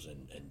panels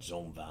and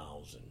zone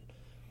valves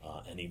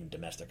and even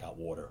domestic hot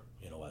water.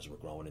 As we're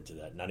growing into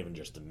that, not even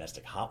just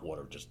domestic hot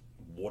water, just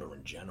water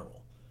in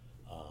general.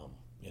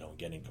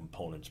 Getting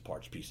components,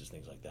 parts, pieces,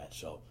 things like that.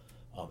 So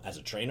As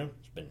a trainer,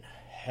 it's been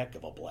a heck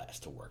of a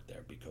blast to work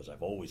there because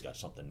I've always got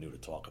something new to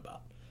talk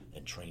about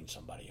and train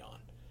somebody on.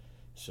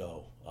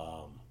 So,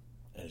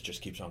 and it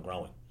just keeps on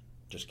growing.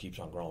 Just keeps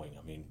on growing.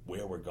 I mean,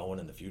 where we're going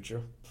in the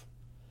future,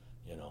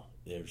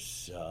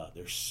 there's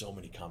so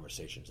many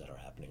conversations that are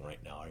happening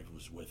right now. I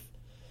was with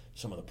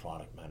some of the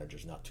product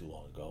managers not too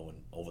long ago,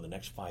 and over the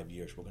next 5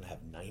 years, we're going to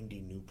have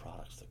 90 new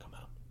products that come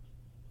out.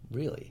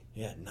 Really?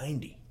 Yeah,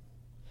 90.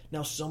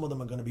 Now, some of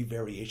them are going to be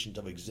variations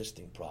of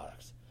existing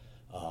products.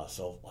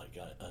 So, like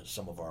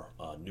some of our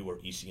newer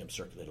ECM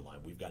circulator line,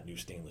 we've got new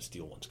stainless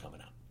steel ones coming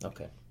out.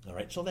 Okay. All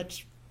right, so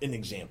that's an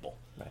example.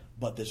 Right.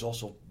 But there's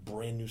also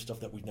brand new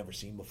stuff that we've never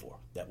seen before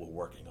that we're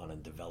working on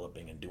and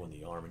developing and doing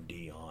the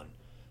R&D on.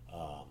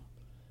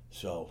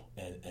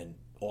 And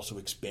also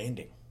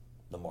expanding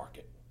the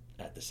market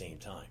at the same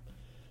time.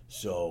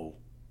 So,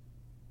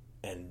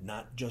 and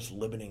not just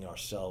limiting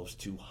ourselves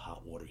to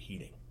hot water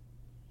heating.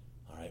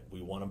 All right,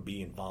 we want to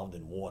be involved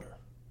in water.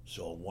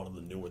 So one of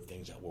the newer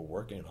things that we're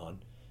working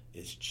on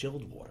is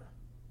chilled water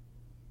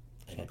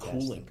and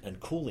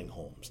cooling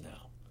homes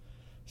now.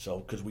 So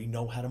because we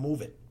know how to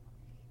move it,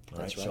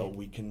 right? So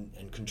we can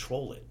and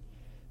control it.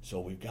 So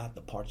we've got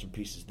the parts and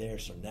pieces there.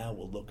 So now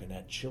we're looking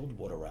at chilled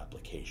water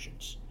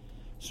applications.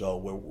 So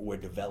we're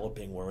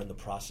developing. We're in the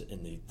process,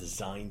 in the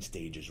design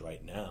stages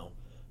right now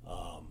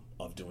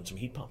of doing some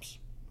heat pumps.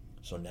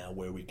 So now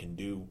where we can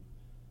do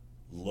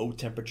low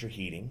temperature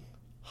heating,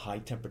 high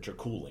temperature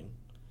cooling,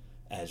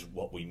 as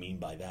what we mean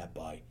by that,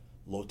 by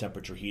low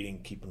temperature heating,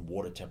 keeping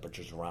water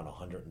temperatures around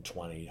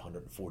 120,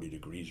 140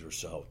 degrees or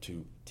so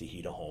to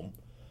heat a home.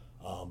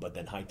 But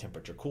then high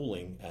temperature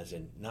cooling, as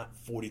in not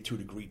 42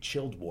 degree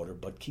chilled water,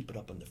 but keep it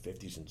up in the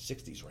 50s and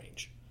 60s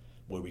range,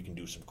 where we can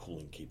do some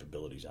cooling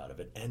capabilities out of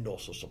it and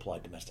also supply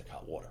domestic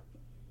hot water.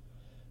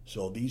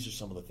 So these are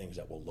some of the things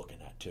that we're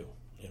looking at too,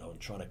 and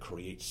trying to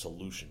create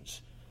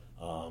solutions.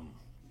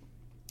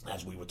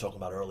 As we were talking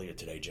about earlier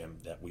today, Jim,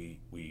 that we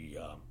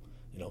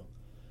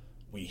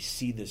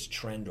see this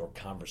trend or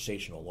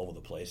conversation all over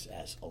the place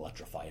as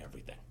electrify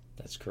everything.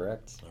 That's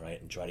correct. All right,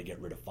 and try to get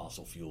rid of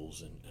fossil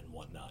fuels and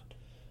whatnot.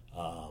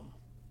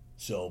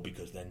 So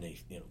because then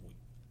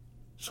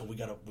we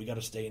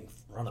gotta stay in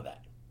front of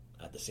that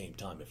at the same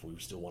time if we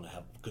still want to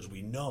have, because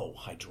we know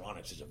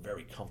hydronics is a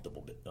very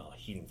comfortable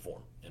heating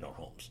form in our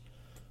homes.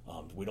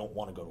 We don't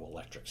want to go to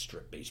electric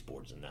strip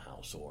baseboards in the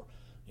house or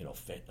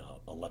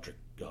electric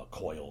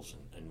coils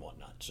and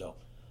whatnot. So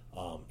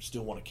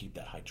still want to keep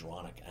that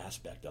hydronic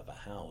aspect of a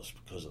house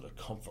because of the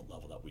comfort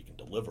level that we can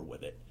deliver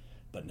with it.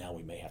 But now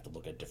we may have to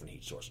look at different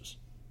heat sources.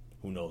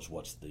 Who knows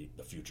what's the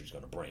future is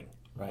going to bring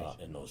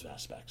in those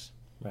aspects.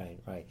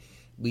 Right.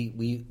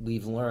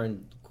 We've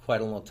learned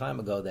quite a long time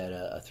ago that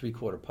a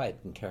 3/4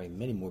 pipe can carry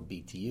many more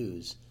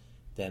BTUs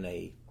than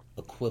a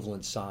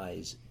equivalent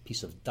size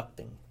piece of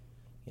ducting,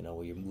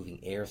 where you're moving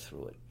air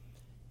through it.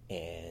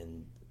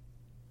 And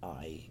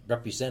I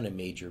represent a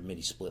major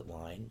mini split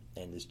line,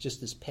 and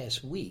just this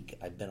past week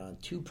I've been on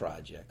 2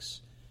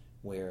 projects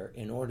where,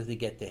 in order to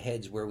get the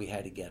heads where we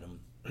had to get them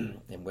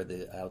and where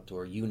the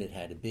outdoor unit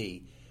had to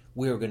be,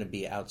 we were going to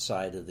be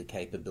outside of the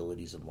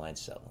capabilities of line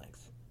set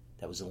length.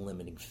 That was a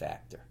limiting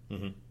factor.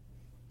 Mm-hmm.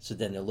 So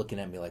then they're looking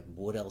at me like,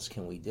 what else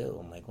can we do?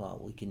 I'm like, well,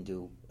 we can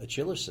do a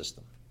chiller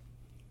system.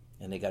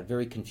 And they got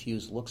very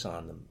confused looks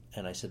on them.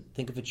 And I said,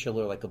 think of a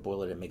chiller like a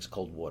boiler that makes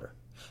cold water.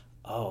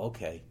 Oh,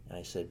 okay. And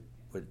I said,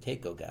 we're the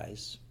Takeo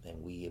guys,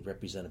 and we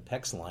represent a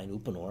PEX line,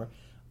 Uponor.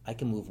 I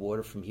can move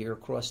water from here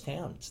across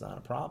town. It's not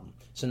a problem.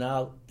 So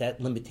now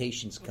that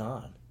limitation's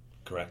gone.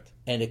 Correct.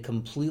 And it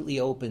completely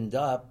opened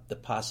up the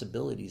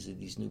possibilities of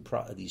these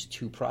these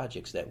 2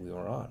 projects that we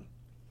were on.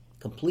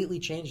 Completely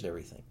changed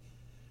everything.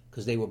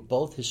 Because they were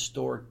both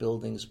historic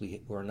buildings.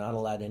 We were not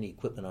allowed any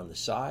equipment on the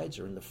sides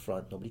or in the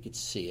front. Nobody could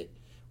see it.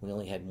 We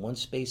only had one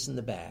space in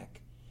the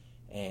back.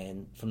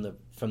 And from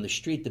the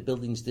street, the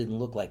buildings didn't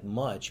look like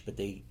much, but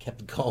they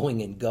kept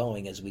going and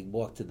going as we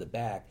walked to the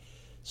back.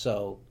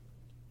 So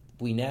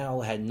we now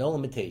had no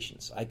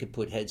limitations. I could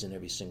put heads in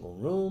every single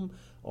room,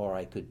 or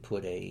I could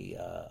put a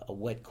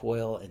wet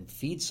coil and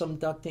feed some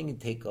ducting and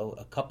take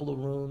a couple of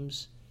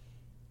rooms.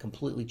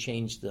 Completely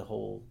changed the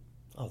whole.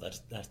 Oh,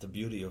 that's the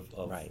beauty of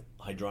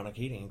hydronic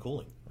heating and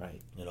cooling.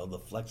 Right. The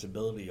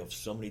flexibility of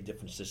so many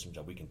different systems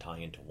that we can tie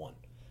into one.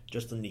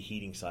 Just on the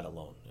heating side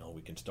alone,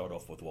 we can start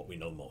off with what we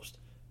know most,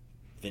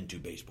 fin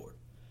tube baseboard.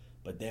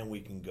 But then we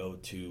can go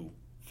to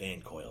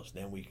fan coils.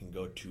 Then we can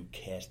go to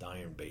cast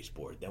iron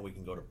baseboard. Then we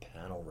can go to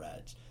panel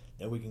rads.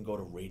 Then we can go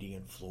to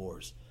radiant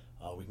floors.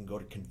 We can go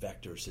to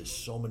convectors. There's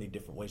so many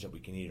different ways that we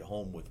can heat a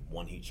home with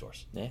one heat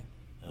source. Yeah.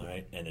 All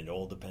right, and it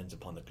all depends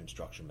upon the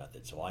construction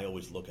method. So I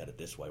always look at it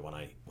this way when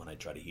I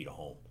try to heat a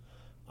home.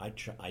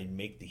 I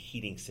make the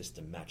heating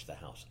system match the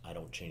house. I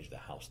don't change the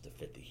house to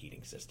fit the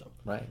heating system.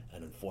 Right.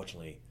 And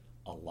unfortunately,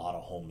 a lot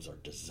of homes are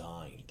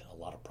designed, a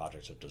lot of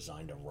projects are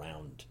designed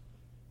around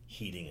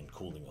heating and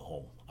cooling a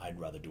home. I'd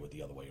rather do it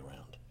the other way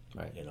around.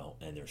 Right.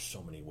 And there's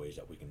so many ways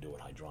that we can do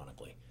it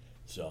hydronically.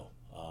 So,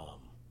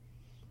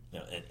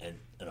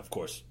 and of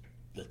course,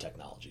 the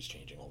technology is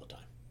changing all the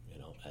time.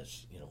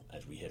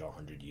 as we hit our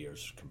 100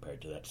 years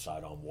compared to that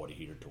side-on water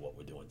heater to what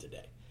we're doing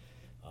today.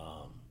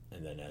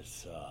 And then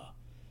as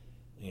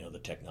the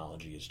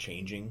technology is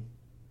changing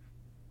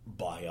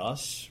by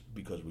us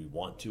because we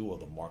want to, or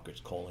the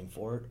market's calling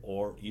for it,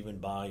 or even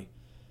by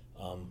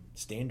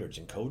standards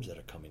and codes that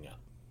are coming out.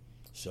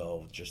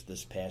 So just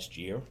this past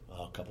year,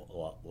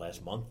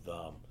 last month,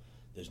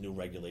 there's new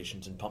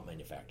regulations in pump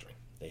manufacturing.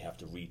 They have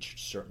to reach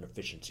certain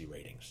efficiency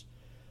ratings.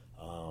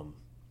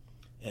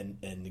 And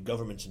the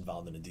government's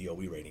involved in the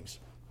DOE ratings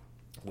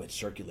with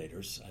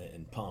circulators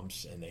and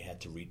pumps, and they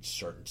had to reach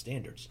certain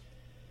standards.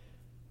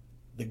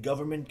 The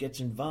government gets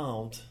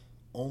involved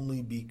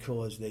only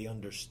because they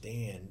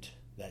understand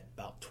that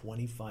about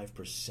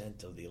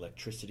 25% of the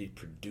electricity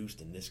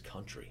produced in this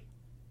country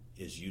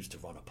is used to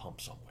run a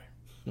pump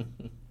somewhere.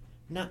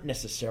 Not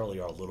necessarily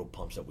our little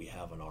pumps that we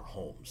have in our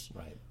homes,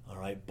 right? All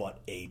right,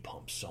 but a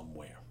pump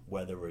somewhere,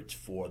 whether it's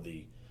for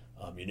the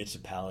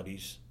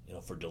municipalities,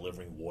 for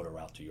delivering water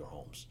out to your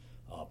homes,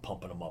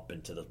 pumping them up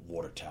into the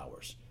water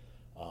towers,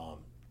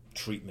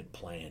 treatment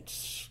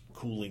plants,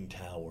 cooling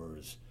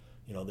towers.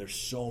 There's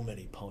so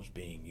many pumps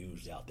being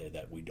used out there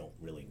that we don't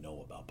really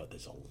know about, but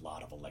there's a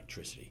lot of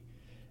electricity.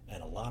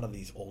 And a lot of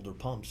these older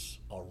pumps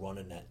are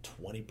running at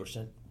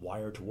 20%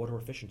 wire-to-water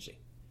efficiency.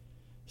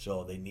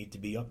 So they need to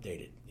be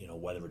updated,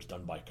 whether it's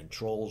done by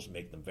controls,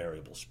 make them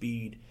variable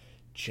speed,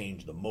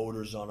 change the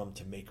motors on them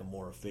to make them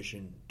more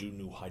efficient, do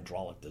new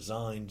hydraulic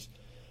designs.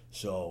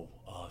 So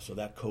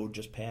that code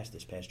just passed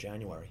this past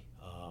January,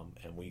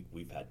 and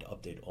we've had to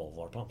update all of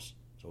our pumps.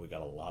 So we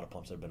got a lot of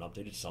pumps that have been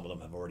updated. Some of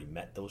them have already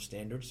met those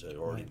standards. They're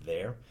already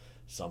there.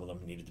 Some of them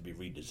needed to be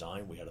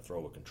redesigned. We had to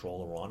throw a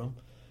controller on them.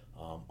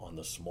 On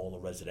the smaller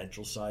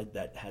residential side,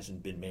 that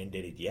hasn't been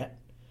mandated yet,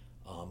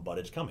 but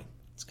it's coming.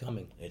 It's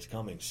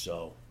coming.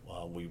 So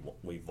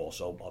we've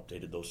also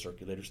updated those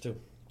circulators too.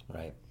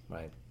 Right.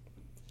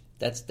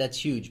 That's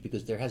huge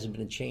because there hasn't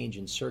been a change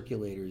in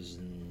circulators,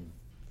 and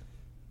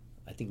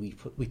I think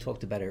we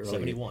talked about it earlier.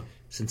 71.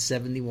 Since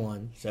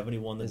 71.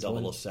 71,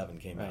 the 007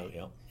 came out.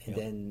 Yep. And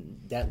then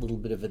that little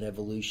bit of an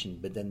evolution.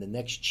 But then the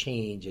next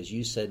change, as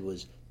you said,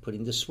 was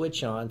putting the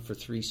switch on for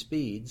 3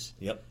 speeds.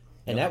 Yep.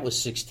 And that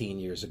was 16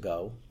 years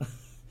ago.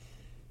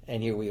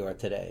 And here we are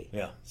today.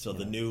 Yeah. So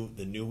the new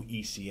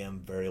ECM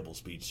variable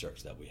speed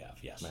circs that we have,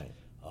 yes. Right.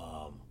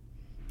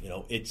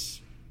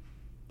 It's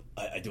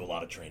I do a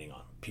lot of training on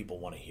them. People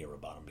want to hear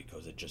about them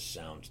because it just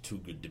sounds too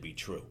good to be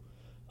true.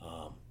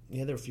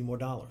 They're a few more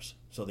dollars.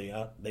 So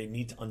they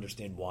need to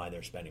understand why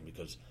they're spending,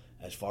 because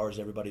as far as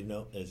everybody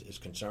is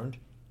concerned,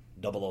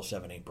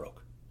 007 ain't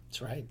broke.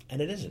 That's right. And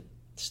it isn't.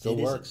 It still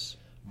works.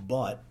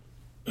 But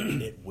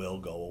it will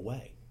go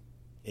away.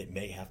 It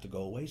may have to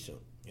go away soon.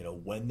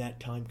 When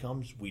that time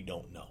comes, we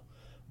don't know.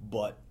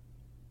 But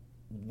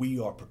we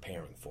are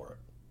preparing for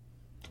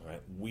it. All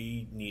right?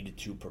 We needed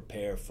to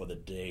prepare for the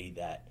day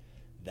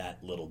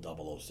that little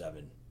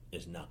 007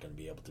 is not going to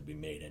be able to be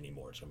made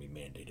anymore. It's going to be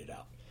mandated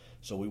out.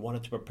 So we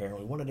wanted to prepare, and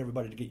we wanted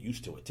everybody to get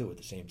used to it, too, at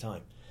the same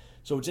time.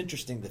 So it's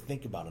interesting to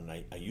think about, and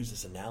I use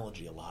this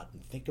analogy a lot,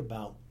 and think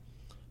about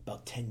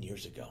 10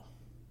 years ago,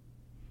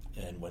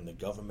 and when the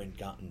government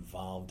got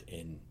involved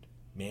in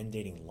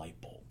mandating light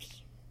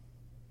bulbs.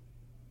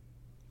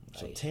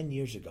 So 10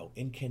 years ago,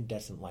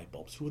 incandescent light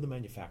bulbs. Who were the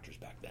manufacturers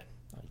back then?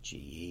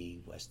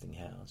 GE,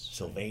 Westinghouse.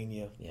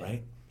 Sylvania,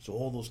 right? So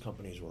all those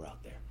companies were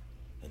out there.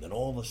 And then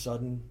all of a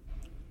sudden,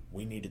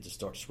 we needed to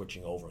start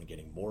switching over and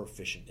getting more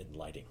efficient in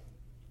lighting.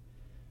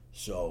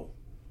 So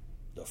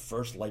the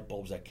first light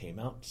bulbs that came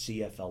out,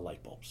 CFL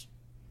light bulbs.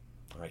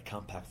 All right,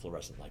 compact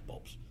fluorescent light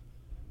bulbs.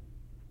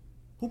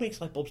 Who makes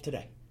light bulbs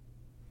today?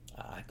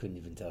 I couldn't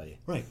even tell you.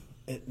 Right.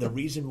 The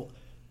reason...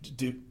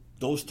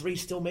 Those 3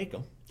 still make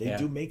them. They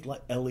do make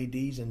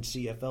LEDs and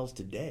CFLs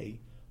today,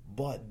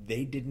 but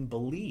they didn't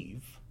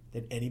believe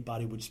that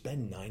anybody would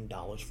spend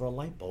 $9 for a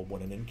light bulb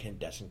when an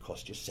incandescent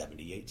cost you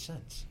 78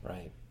 cents.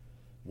 Right.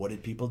 What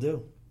did people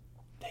do?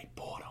 They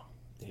bought them.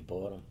 They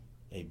bought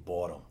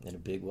them. In a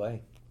big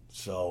way.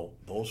 So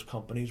those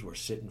companies were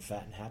sitting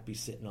fat and happy,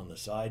 sitting on the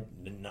side,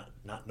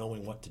 not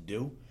knowing what to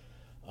do.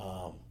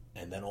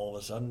 And then all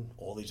of a sudden,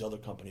 all these other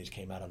companies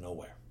came out of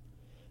nowhere.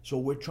 So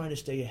we're trying to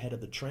stay ahead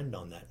of the trend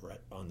on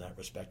that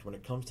respect when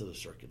it comes to the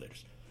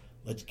circulators.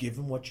 Let's give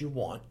them what you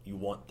want. You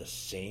want the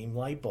same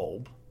light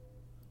bulb,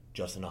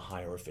 just in a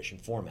higher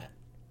efficient format,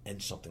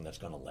 and something that's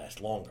going to last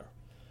longer.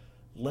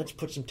 Let's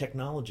put some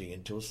technology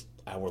into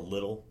our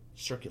little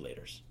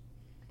circulators.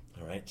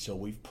 All right, so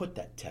we've put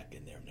that tech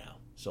in there now.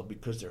 So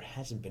because there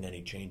hasn't been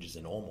any changes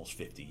in almost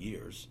 50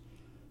 years,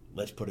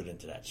 let's put it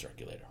into that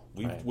circulator.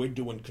 We're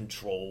doing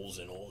controls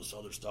and all this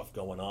other stuff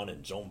going on,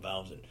 and zone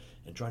valves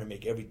and trying to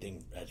make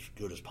everything as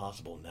good as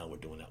possible. Now we're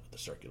doing that with the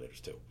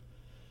circulators too.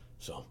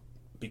 So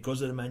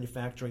because of the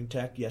manufacturing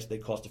tech, yes, they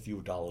cost a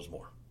few dollars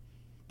more.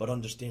 But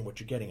understand what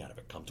you're getting out of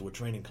it. Come to a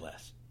training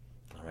class.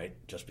 All right?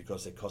 Just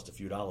because they cost a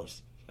few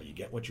dollars, you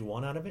get what you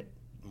want out of it?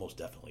 Most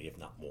definitely, if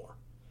not more.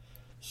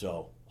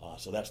 So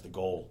that's the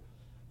goal,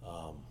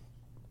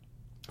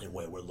 and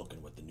where we're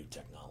looking with the new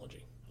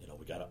technology.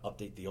 We got to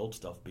update the old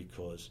stuff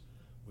because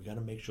we got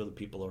to make sure that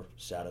people are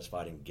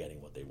satisfied and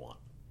getting what they want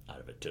out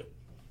of it too.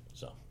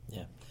 So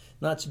yeah,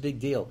 no, it's a big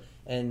deal,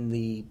 and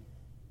the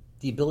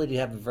ability to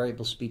have a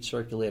variable speed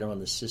circulator on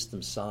the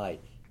system side,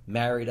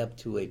 married up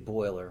to a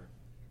boiler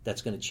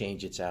that's going to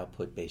change its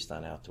output based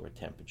on outdoor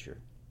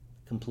temperature,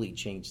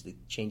 changes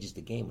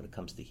the game when it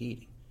comes to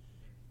heating.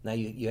 Now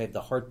you have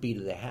the heartbeat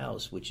of the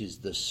house, which is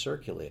the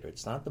circulator.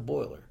 It's not the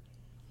boiler.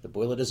 The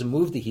boiler doesn't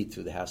move the heat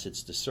through the house.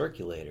 It's the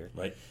circulator.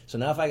 Right. So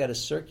now if I got a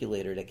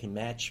circulator that can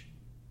match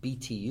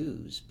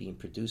BTUs being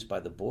produced by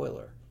the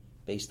boiler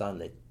based on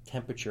the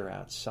temperature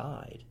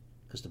outside,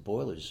 because the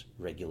boiler's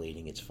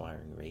regulating its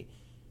firing rate,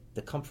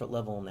 the comfort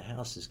level in the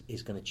house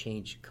is going to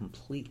change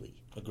completely.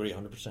 Agree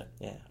 100%.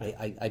 Yeah.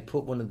 I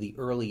put one of the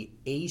early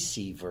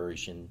AC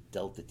version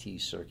Delta T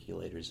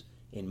circulators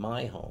in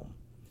my home,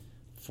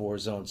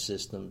 4-zone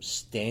system,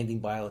 standing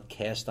by a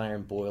cast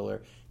iron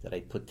boiler that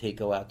I put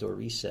Takeo Outdoor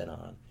Reset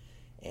on.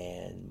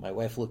 And my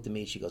wife looked at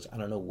me and she goes, I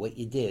don't know what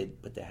you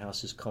did, but the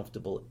house is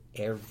comfortable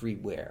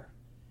everywhere.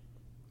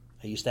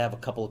 I used to have a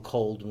couple of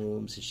cold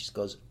rooms, and she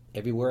goes,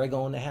 everywhere I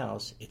go in the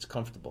house, it's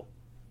comfortable.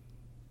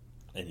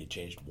 And you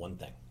changed one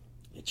thing.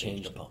 It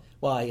changed the pump.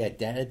 Well, I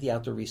had the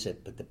outdoor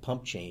reset, but the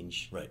pump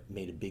change Right.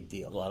 made a big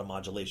deal. A lot of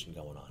modulation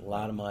going on. A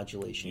lot of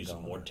modulation Using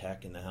going more on.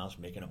 tech in the house,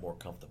 making it more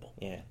comfortable.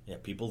 Yeah. Yeah,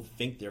 people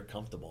think they're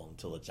comfortable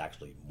until it's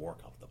actually more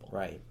comfortable.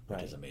 Right.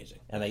 Which is amazing.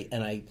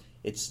 And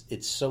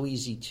it's so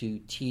easy to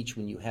teach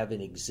when you have an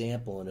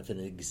example, and if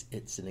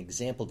it's an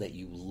example that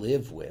you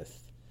live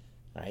with,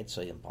 right?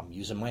 So I'm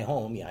using my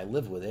home. Yeah, I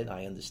live with it.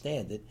 I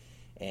understand it.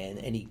 And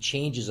any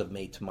changes I've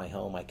made to my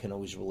home, I can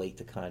always relate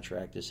to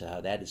contractors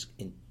how that has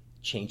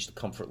changed the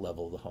comfort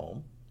level of the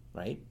home,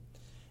 right?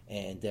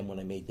 And then when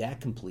I made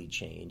that complete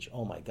change,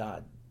 oh my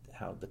God,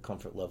 how the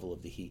comfort level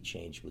of the heat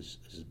change was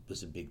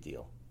a big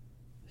deal,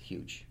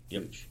 huge.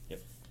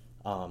 Yep.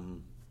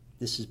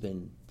 This has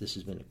been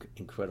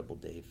incredible,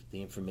 Dave.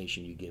 The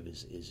information you give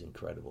is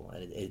incredible,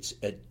 and it's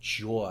a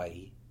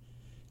joy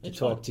to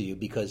talk to you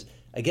because,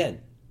 again,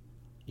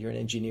 you're an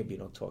engineer, but you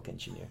don't talk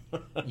engineer.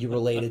 You're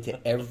related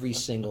to every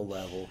single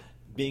level.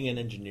 Being an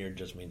engineer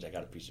just means I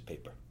got a piece of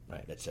paper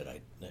right. that said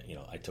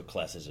I took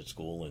classes at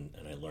school and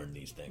I learned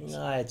these things.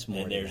 No, it's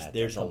more and than that.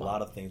 There's a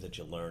lot of things that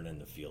you learn in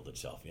the field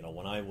itself.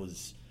 When I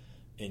was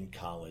in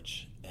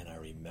college and I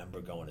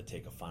remember going to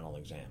take a final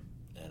exam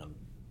and I'm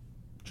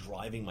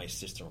driving my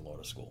sister-in-law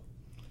to school.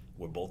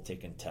 We're both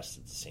taking tests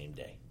at the same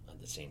day at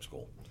the same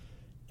school.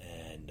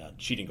 And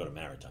she didn't go to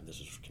Maritime. This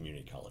was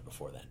community college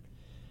before then.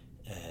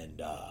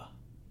 And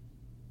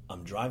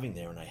I'm driving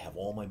there and I have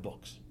all my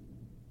books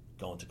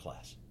going to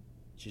class.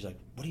 She's like,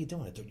 what are you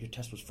doing? I thought your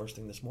test was first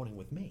thing this morning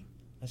with me.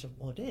 I said,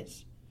 well, it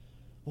is.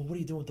 Well, what are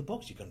you doing with the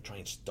books? You going to try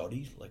and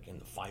study like in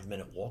the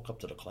 5-minute walk up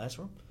to the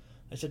classroom?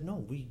 I said, no,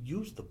 we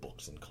use the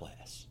books in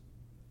class.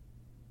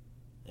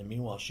 And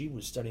meanwhile, she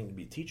was studying to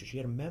be a teacher. She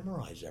had to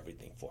memorize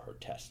everything for her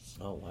tests.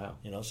 Oh, wow.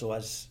 So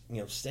as,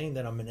 saying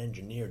that I'm an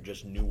engineer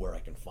just knew where I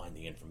can find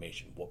the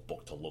information, what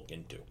book to look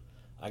into.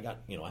 I got,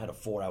 I had a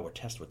 4-hour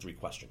test with 3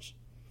 questions.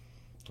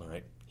 All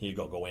right, here you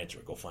go answer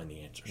it, go find the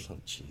answers. Oh,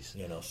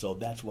 jeez. So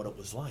that's what it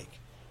was like.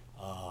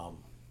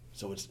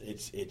 So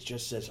it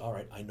just says, all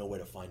right, I know where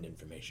to find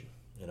information.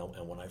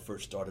 And when I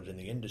first started in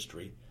the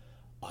industry,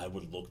 I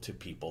would look to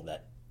people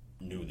that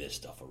knew this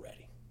stuff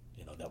already.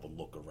 That would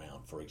look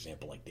around. For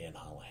example, like Dan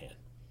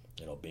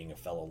Holohan. Being a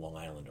fellow Long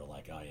Islander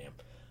like I am,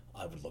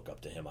 I would look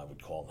up to him. I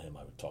would call him.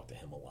 I would talk to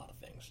him a lot of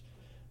things,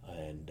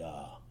 and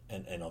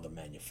other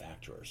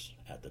manufacturers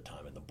at the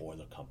time, and the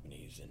boiler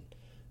companies,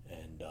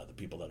 and the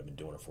people that have been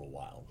doing it for a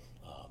while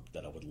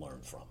that I would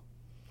learn from.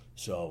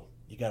 So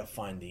you got to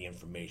find the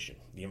information.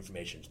 The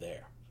information's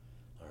there.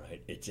 All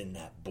right, it's in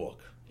that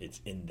book. It's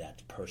in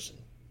that person.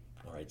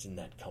 All right, it's in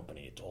that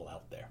company. It's all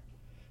out there.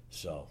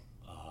 So,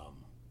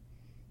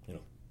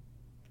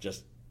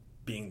 just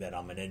being that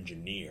I'm an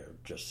engineer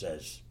just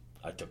says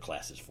I took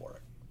classes for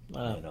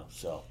it.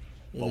 So,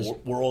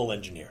 but we're all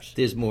engineers.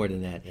 There's more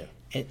than that.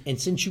 Yeah. And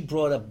since you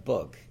brought up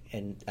book,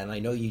 and I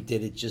know you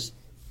did it just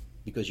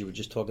because you were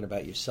just talking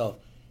about yourself,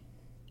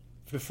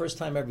 for the first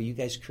time ever, you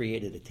guys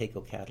created a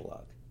Takeo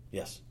catalog.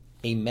 Yes.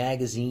 A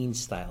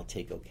magazine-style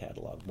Takeo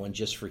catalog, one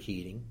just for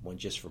heating, one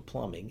just for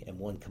plumbing, and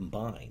one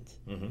combined.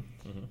 Mm-hmm.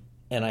 Mm-hmm.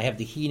 And I have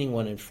the heating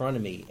one in front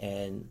of me,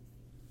 and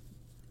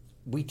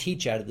we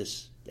teach out of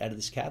this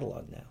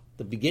catalog now.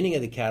 The beginning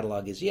of the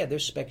catalog is,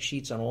 there's spec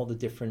sheets on all the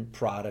different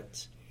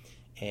products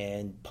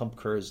and pump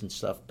curves and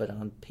stuff, but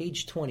on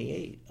page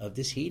 28 of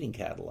this heating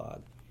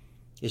catalog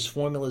is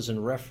formulas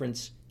and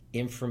reference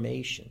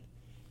information.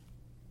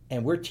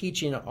 And we're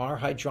teaching our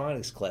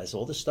hydronics class,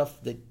 all the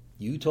stuff that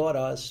you taught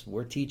us,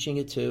 we're teaching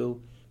it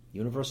too.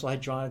 Universal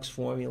hydronics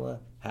formula,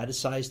 how to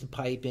size the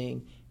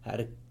piping, how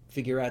to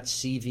figure out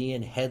CV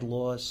and head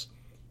loss,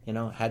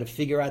 how to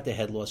figure out the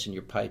head loss in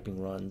your piping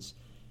runs,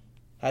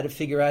 how to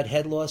figure out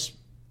head loss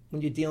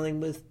when you're dealing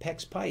with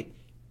PEX pipe.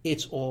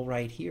 It's all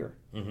right here.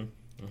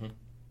 Mm-hmm. Mm-hmm.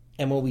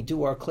 And when we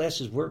do our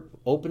classes, we're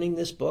opening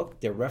this book,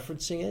 they're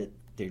referencing it,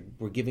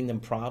 we're giving them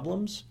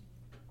problems,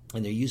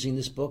 and they're using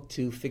this book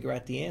to figure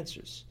out the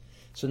answers.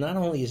 So not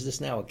only is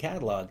this now a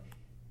catalog,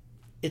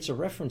 it's a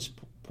reference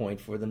point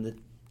for them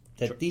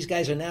that these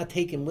guys are now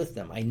taking with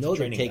them. I know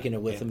they're taking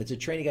it with them. It's a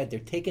training guide. They're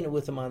taking it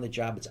with them on the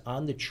job. It's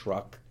on the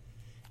truck.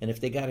 And if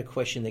they got a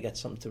question, they got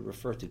something to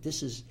refer to.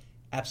 This is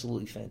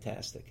absolutely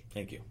fantastic.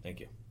 Thank you.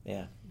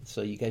 Yeah.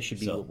 So you guys should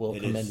be well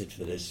commended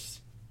for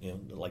this.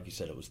 Like you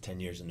said, it was 10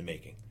 years in the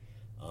making.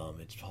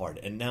 It's hard.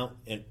 And now,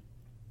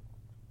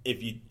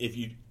 if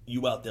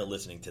you out there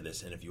listening to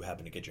this, and if you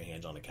happen to get your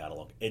hands on a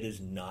catalog, it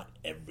is not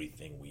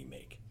everything we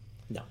make.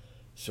 No.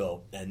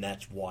 So, and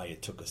that's why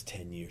it took us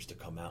 10 years to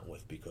come out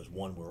with, because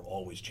one, we're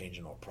always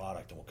changing our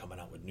product and we're coming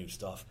out with new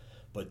stuff.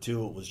 But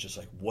two, it was just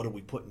like, what are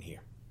we putting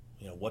here?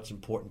 What's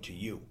important to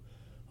you?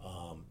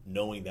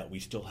 Knowing that we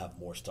still have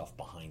more stuff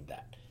behind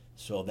that.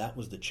 So that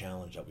was the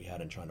challenge that we had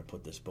in trying to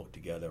put this book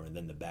together, and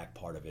then the back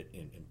part of it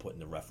in putting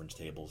the reference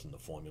tables and the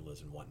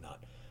formulas and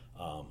whatnot.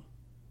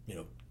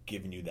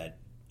 Giving you that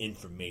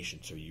information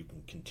so you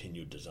can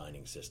continue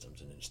designing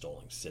systems and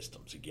installing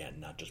systems, again,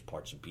 not just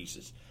parts and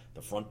pieces.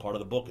 The front part of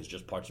the book is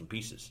just parts and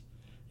pieces.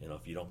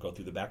 If you don't go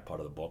through the back part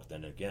of the book,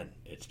 then again,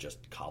 it's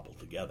just cobbled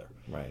together.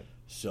 Right.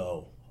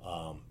 So,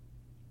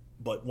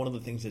 but one of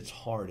the things that's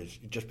hard is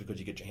just because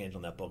you get your hands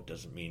on that book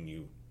doesn't mean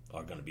you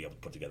are going to be able to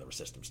put together a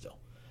system still.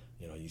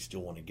 You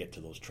still want to get to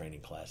those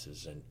training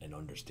classes and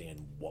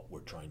understand what we're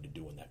trying to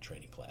do in that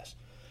training class.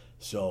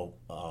 So,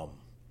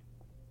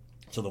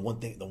 the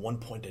one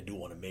point I do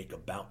want to make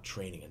about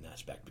training in that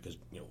aspect, because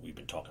we've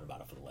been talking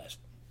about it for the last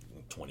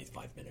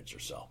 25 minutes or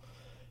so,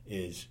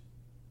 is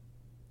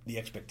the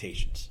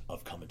expectations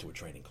of coming to a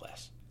training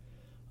class.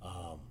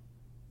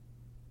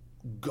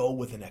 Go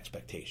with an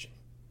expectation.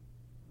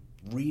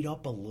 Read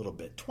up a little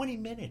bit. 20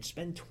 minutes.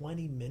 Spend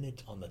 20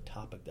 minutes on the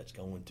topic that's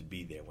going to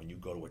be there when you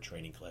go to a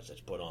training class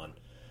that's put on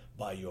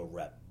by your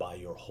rep, by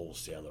your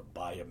wholesaler,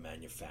 by a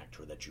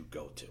manufacturer that you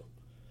go to.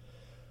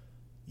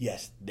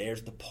 Yes,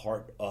 there's the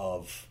part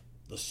of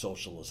the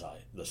social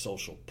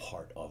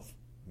part of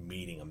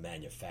meeting a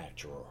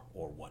manufacturer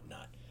or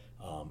whatnot,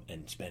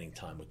 and spending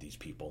time with these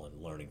people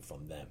and learning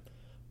from them.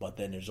 But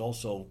then there's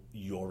also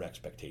your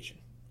expectation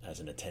as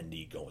an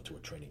attendee going to a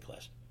training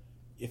class.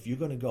 If you're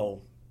going to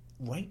go,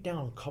 write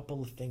down a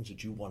couple of things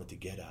that you wanted to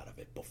get out of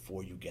it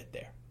before you get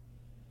there.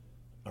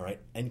 All right?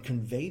 And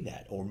convey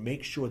that, or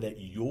make sure that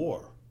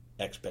your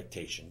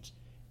expectations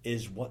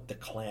is what the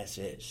class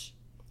is.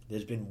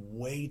 There's been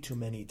way too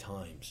many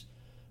times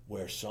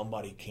where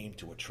somebody came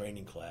to a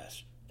training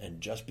class and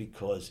just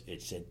because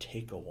it said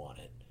TACO on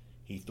it,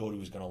 he thought he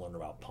was going to learn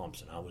about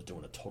pumps, and I was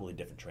doing a totally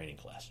different training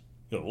class.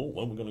 When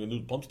are we going to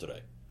do pumps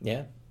today?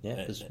 Yeah,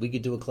 because we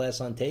could do a class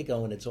on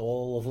TACO and it's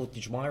all of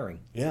voltage wiring.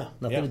 Yeah.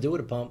 Nothing to do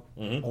with a pump,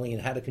 only in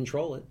how to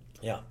control it.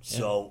 Yeah.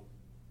 So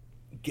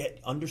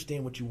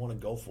understand what you want to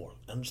go for.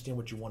 Understand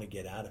what you want to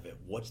get out of it.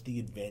 What's the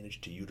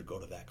advantage to you to go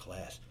to that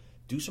class?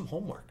 Do some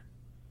homework.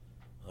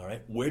 All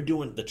right?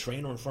 The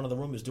trainer in front of the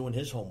room is doing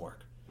his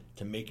homework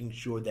to making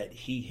sure that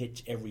he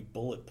hits every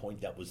bullet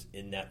point that was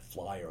in that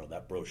flyer or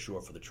that brochure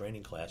for the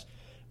training class.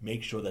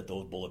 Make sure that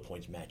those bullet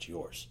points match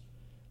yours.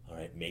 All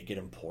right? Make it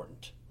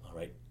important. All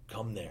right?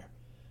 Come there.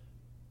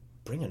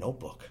 Bring a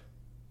notebook.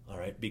 All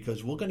right?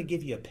 Because we're going to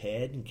give you a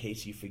pad in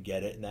case you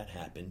forget it, and that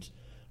happens.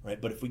 All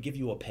right? But if we give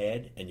you a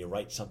pad and you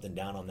write something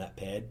down on that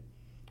pad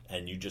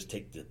and you just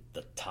take the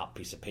top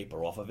piece of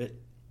paper off of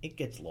it, it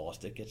gets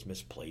lost. It gets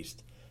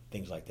misplaced.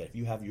 Things like that. If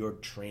you have your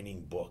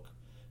training book,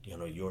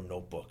 your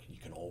notebook, you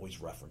can always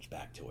reference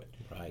back to it.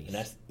 Right. And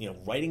that's,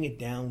 writing it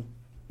down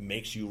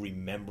makes you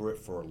remember it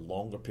for a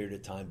longer period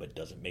of time, but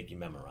doesn't make you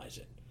memorize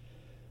it.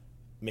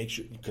 Make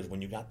sure, because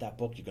when you got that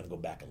book, you're going to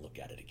go back and look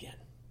at it again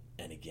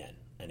and again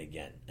and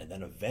again. And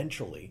then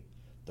eventually,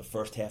 the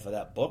first half of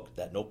that book,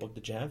 that notebook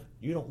that you have,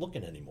 you don't look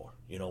at it anymore.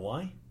 You know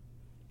why?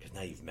 Because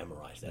now you've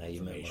memorized that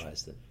information. You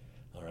memorized it.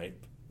 All right?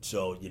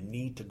 So you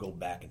need to go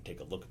back and take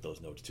a look at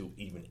those notes too,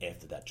 even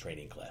after that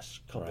training class.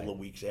 A couple of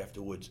weeks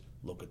afterwards,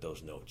 look at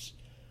those notes.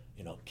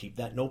 Keep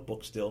that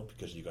notebook still,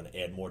 because you're going to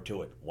add more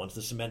to it. Once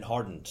the cement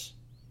hardens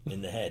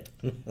in the head,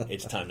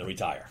 it's time to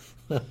retire.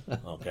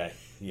 Okay?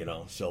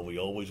 So we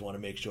always want to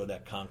make sure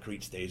that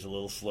concrete stays a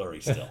little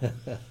slurry still.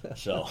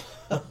 So.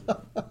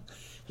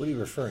 What are you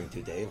referring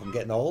to, Dave? I'm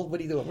getting old?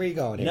 What are you doing? Where are you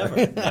going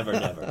here?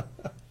 Never.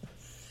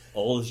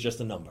 Old is just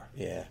a number.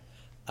 Yeah.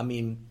 I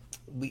mean,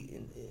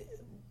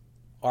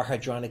 our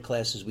hydronic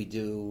classes, we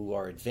do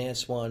our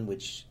advanced one,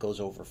 which goes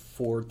over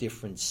 4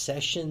 different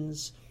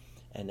sessions,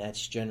 and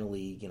that's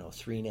generally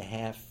 3 to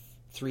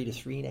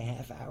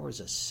 3.5 hours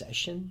a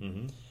session.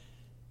 Mm-hmm.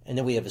 And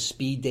then we have a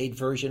speed date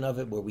version of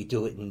it where we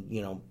do it in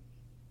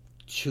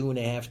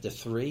 2.5 to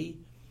 3.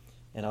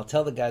 And I'll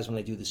tell the guys when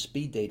I do the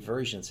speed date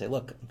version, say,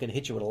 look, I'm going to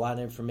hit you with a lot of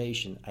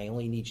information. I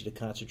only need you to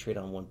concentrate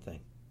on one thing.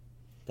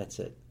 That's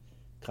it.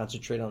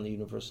 Concentrate on the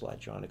universal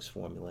hydronics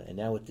formula. And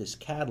now with this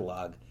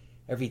catalog,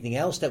 everything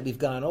else that we've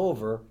gone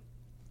over,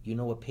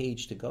 what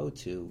page to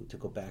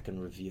go back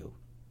and review.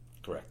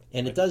 Correct.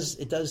 And it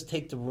does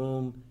take the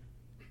room,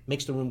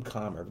 makes the room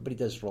calmer. Everybody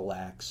does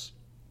relax,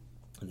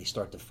 and they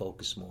start to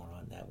focus more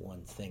on that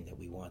one thing that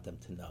we want them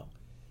to know.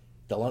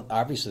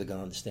 Obviously, they're going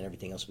to understand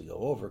everything else we go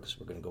over, because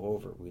we're going to go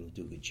over it. We're going to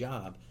do a good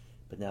job,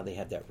 but now they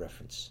have that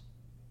reference.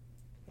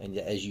 And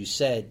as you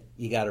said,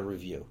 you got to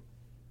review.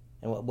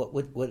 And what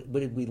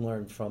did we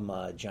learn from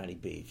Johnny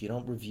B? If you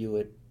don't review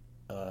it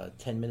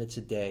 10 minutes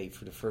a day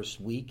for the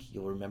first week,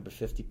 you'll remember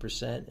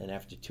 50%, and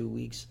after 2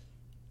 weeks,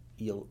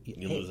 you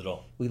lose it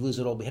all. We lose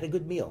it all. We had a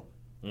good meal.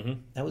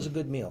 Mm-hmm. That was a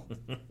good meal.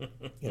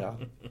 Yeah,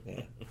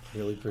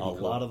 really pretty cool.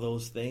 A lot of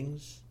those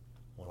things,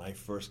 when I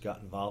first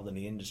got involved in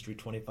the industry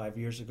 25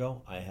 years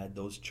ago, I had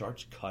those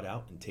charts cut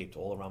out and taped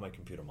all around my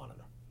computer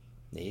monitor.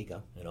 There you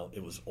go.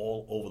 It was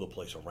all over the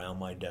place around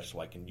my desk, so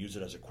I can use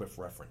it as a quick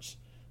reference.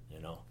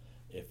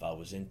 If I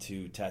was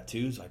into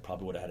tattoos, I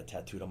probably would have had it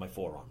tattooed on my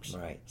forearms.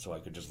 Right. So I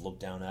could just look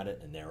down at it,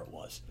 and there it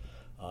was.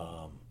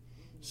 I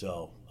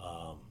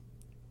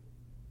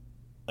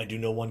do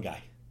know one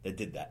guy that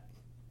did that.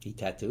 He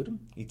tattooed him?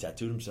 He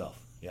tattooed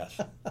himself, yes.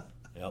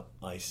 Yep.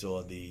 I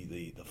saw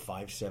the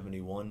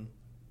 571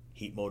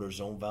 heat motor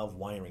zone valve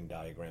wiring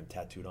diagram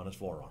tattooed on his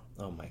forearm.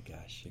 Oh, my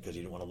gosh. Because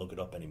he didn't want to look it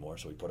up anymore,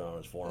 so he put it on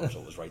his forearm, so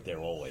it was right there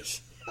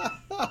always.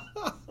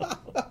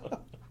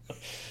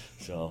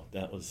 So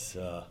that was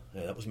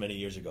many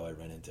years ago. I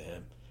ran into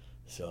him.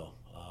 So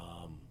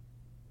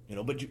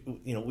but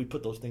we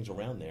put those things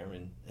around there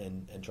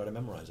and try to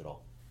memorize it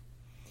all.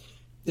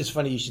 It's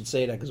funny you should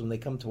say that, because when they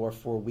come to our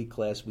 4-week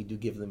class, we do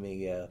give them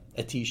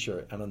a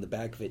T-shirt, and on the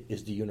back of it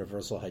is the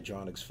Universal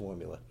Hydronics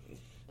formula.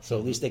 So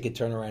at least they could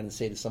turn around and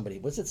say to somebody,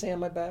 "What's it say on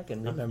my back?"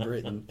 and remember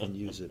it and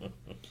use it.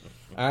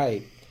 All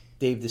right,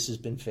 Dave, this has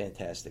been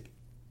fantastic.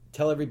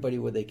 Tell everybody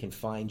where they can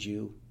find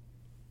you,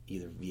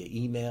 either via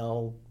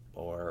email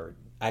or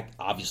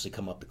obviously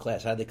come up to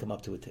class. How do they come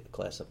up to a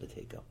class up at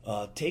TACO?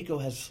 TACO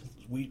has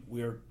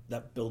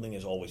that building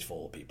is always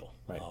full of people.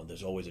 Right.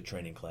 There's always a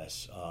training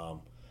class.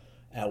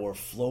 Our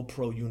Flow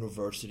Pro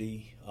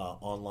University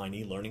online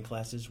e-learning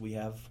classes we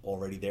have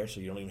already there, so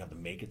you don't even have to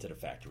make it to the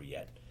factory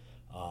yet.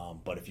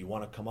 But if you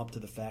want to come up to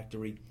the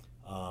factory,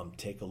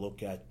 take a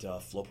look at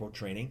Flow Pro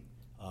training.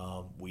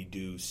 We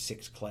do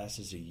 6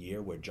 classes a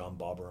year where John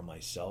Barber and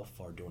myself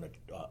are doing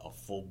a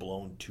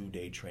full-blown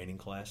 2-day training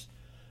class.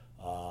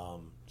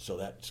 So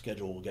that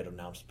schedule will get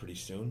announced pretty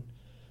soon.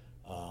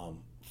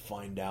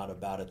 Find out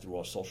about it through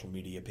our social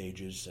media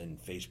pages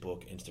and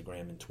Facebook,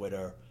 Instagram, and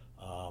Twitter.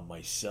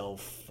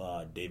 Myself,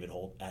 David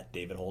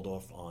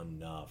Holdorf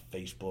on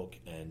Facebook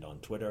and on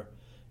Twitter,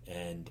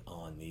 and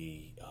on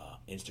the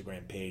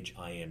Instagram page,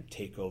 I am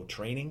TACO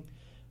Training.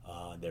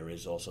 There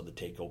is also the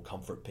TACO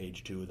Comfort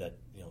page too. That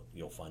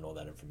you'll find all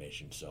that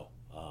information. So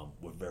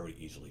we're very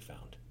easily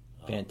found.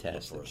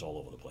 Fantastic. Look for us all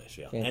over the place.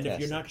 Yeah. Fantastic. And if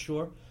you're not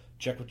sure,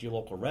 check with your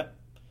local rep.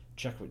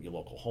 Check with your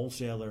local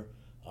wholesaler.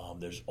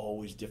 There's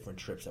always different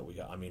trips that we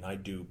got. I mean, I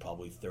do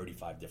probably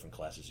 35 different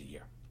classes a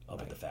year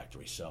up at the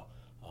factory. So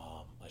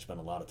I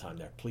spend a lot of time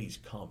there. Please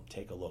come,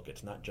 take a look.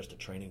 It's not just a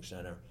training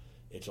center.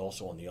 It's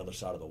also on the other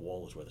side of the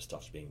wall is where the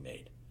stuff's being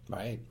made.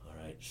 Right. All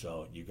right.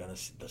 So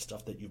the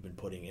stuff that you've been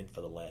putting in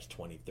for the last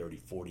 20, 30,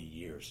 40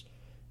 years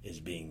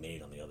is being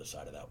made on the other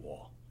side of that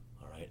wall.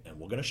 All right. And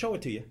we're going to show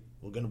it to you.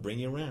 We're going to bring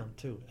you around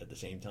too at the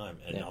same time.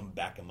 And I'm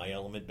back in my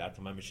element, back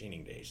to my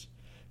machining days.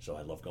 So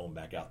I love going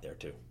back out there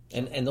too. So.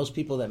 And those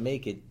people that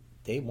make it,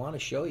 they want to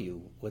show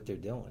you what they're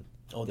doing.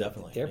 Oh,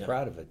 definitely. They're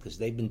proud of it because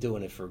they've been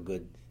doing it for a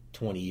good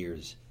 20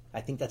 years. I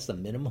think that's the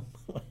minimum,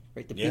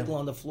 right? The people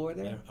on the floor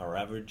there? Yeah. Our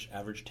average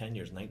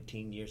tenure is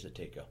 19 years at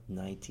TACO.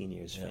 19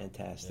 years,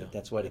 fantastic. Yeah.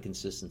 That's why the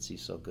consistency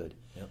is so good.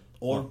 Yeah.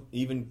 Or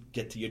even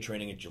get to your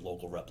training at your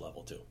local rep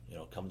level too.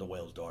 Come to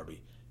Wales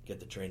Derby, get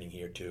the training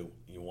here too.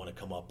 You want to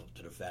come up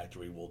to the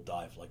factory, we'll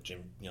dive like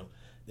Jim.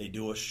 They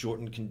do a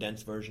shortened,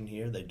 condensed version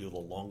here. They do the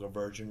longer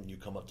version. You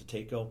come up to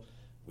TACO,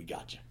 we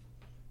got you.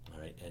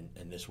 All right,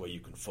 and this way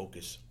you can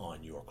focus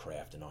on your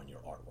craft and on your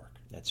artwork.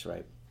 That's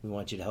right. We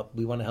want you to help.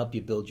 We want to help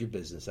you build your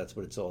business. That's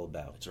what it's all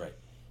about. That's right.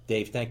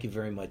 Dave, thank you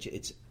very much.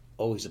 It's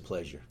always a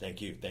pleasure.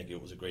 Thank you.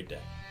 It was a great day.